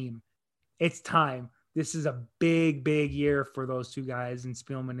regime. It's time. This is a big, big year for those two guys in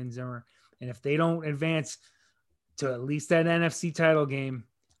Spielman and Zimmer. And if they don't advance to at least that NFC title game,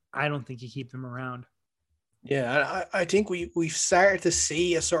 I don't think you keep them around. Yeah, I think we've started to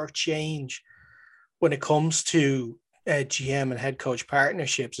see a sort of change when it comes to GM and head coach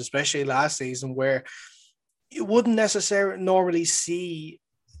partnerships, especially last season, where you wouldn't necessarily normally see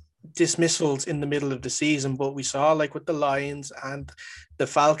dismissals in the middle of the season, but we saw, like with the Lions and the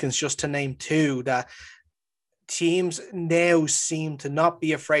Falcons, just to name 2, that teams now seem to not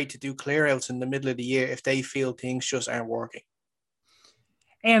be afraid to do clearouts in the middle of the year if they feel things just aren't working.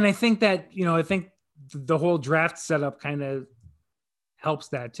 And I think that, the whole draft setup kind of helps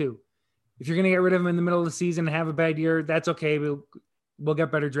that too. If you're going to get rid of him in the middle of the season and have a bad year, that's okay. We'll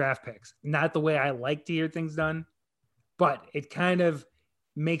get better draft picks. Not the way I like to hear things done, but it kind of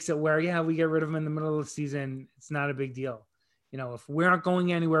makes it where, we get rid of him in the middle of the season. It's not a big deal. If we aren't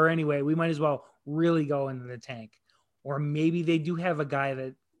going anywhere anyway, we might as well really go into the tank. Or maybe they do have a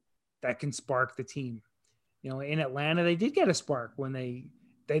guy that can spark the team. In Atlanta, they did get a spark when they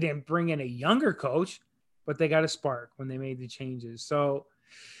didn't bring in a younger coach, but they got a spark when they made the changes. So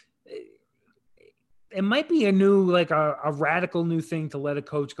it might be a new, like a radical new thing to let a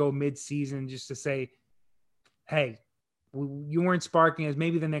coach go mid-season just to say, hey, you weren't sparking us.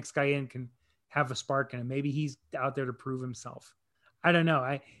 Maybe the next guy in can have a spark in him. Maybe he's out there to prove himself. I don't know.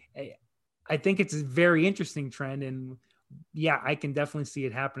 I think it's a very interesting trend. And yeah, I can definitely see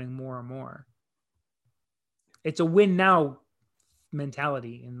it happening more and more. It's a win now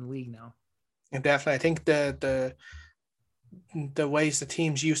mentality in the league now. And definitely, I think the ways the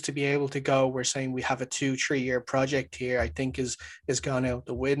teams used to be able to go, we're saying we have a 2-3 year project here, I think is gone out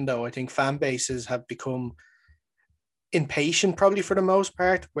the window. I think fan bases have become impatient probably for the most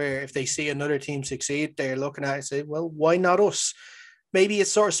part, where if they see another team succeed, they're looking at it and say, well, why not us? Maybe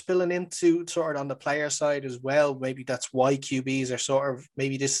it's sort of spilling into sort of on the player side as well. Maybe that's why QBs are sort of,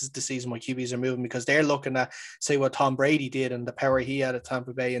 maybe this is the season why QBs are moving, because they're looking at, say, what Tom Brady did and the power he had at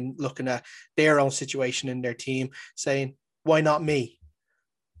Tampa Bay, and looking at their own situation in their team, saying, why not me?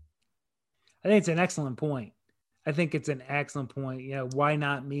 I think it's an excellent point. Why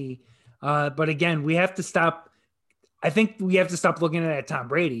not me? But again, we have to stop. I think we have to stop looking at Tom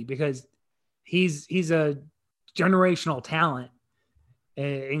Brady, because he's a generational talent.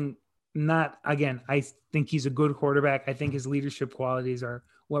 And not, again, I think he's a good quarterback. I think his leadership qualities are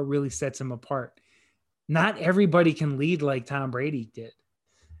what really sets him apart. Not everybody can lead like Tom Brady did.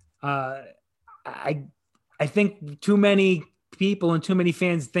 I think too many people and too many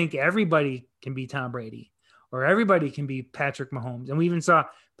fans think everybody can be Tom Brady or everybody can be Patrick Mahomes. And we even saw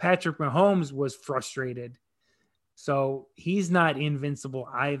Patrick Mahomes was frustrated. So he's not invincible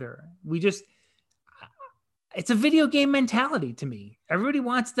either. It's a video game mentality to me. Everybody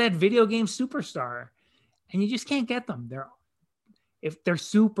wants that video game superstar, and you just can't get them. They're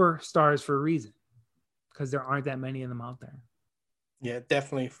superstars for a reason, because there aren't that many of them out there. Yeah,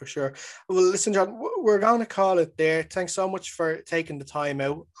 definitely, for sure. Well, listen, John, we're going to call it there. Thanks so much for taking the time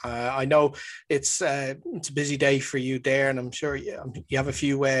out. I know it's a busy day for you there, and I'm sure you have a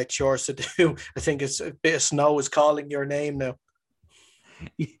few chores to do. I think it's a bit of snow is calling your name now.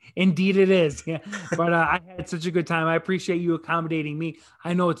 Indeed it is. Yeah. But I had such a good time. I appreciate you accommodating me.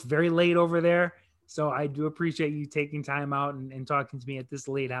 I know it's very late over there, so I do appreciate you taking time out and talking to me at this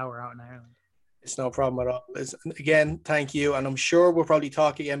late hour out in Ireland. It's no problem at all. Again, thank you. And I'm sure we'll probably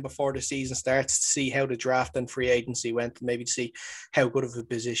talk again before the season starts to see how the draft and free agency went, and maybe to see how good of a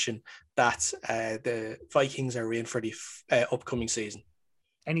position that the Vikings are in for the upcoming season.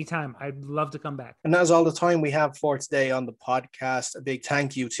 Anytime. I'd love to come back. And that's all the time we have for today on the podcast. A big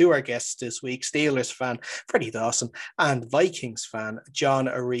thank you to our guests this week, Steelers fan Freddie Dawson and Vikings fan John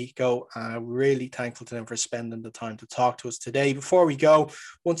Arrigo. Really thankful to them for spending the time to talk to us today. Before we go,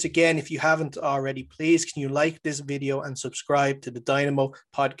 once again, if you haven't already, please can you like this video and subscribe to the Dynamo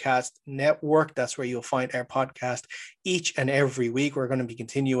Podcast Network. That's where you'll find our podcast each and every week. We're going to be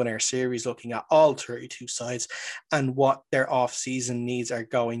continuing our series looking at all 32 sides and what their off-season needs are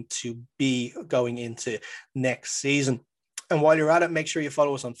going to be going into next season. And while you're at it, make sure you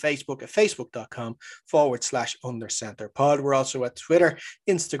follow us on Facebook at facebook.com/UnderCenterPod. We're also at Twitter,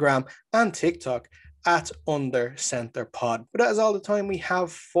 Instagram, and TikTok at UnderCenterPod. But that is all the time we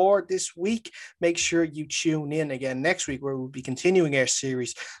have for this week. Make sure you tune in again next week, where we'll be continuing our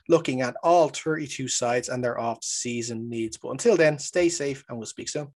series looking at all 32 sides and their off-season needs. But until then, stay safe and we'll speak soon.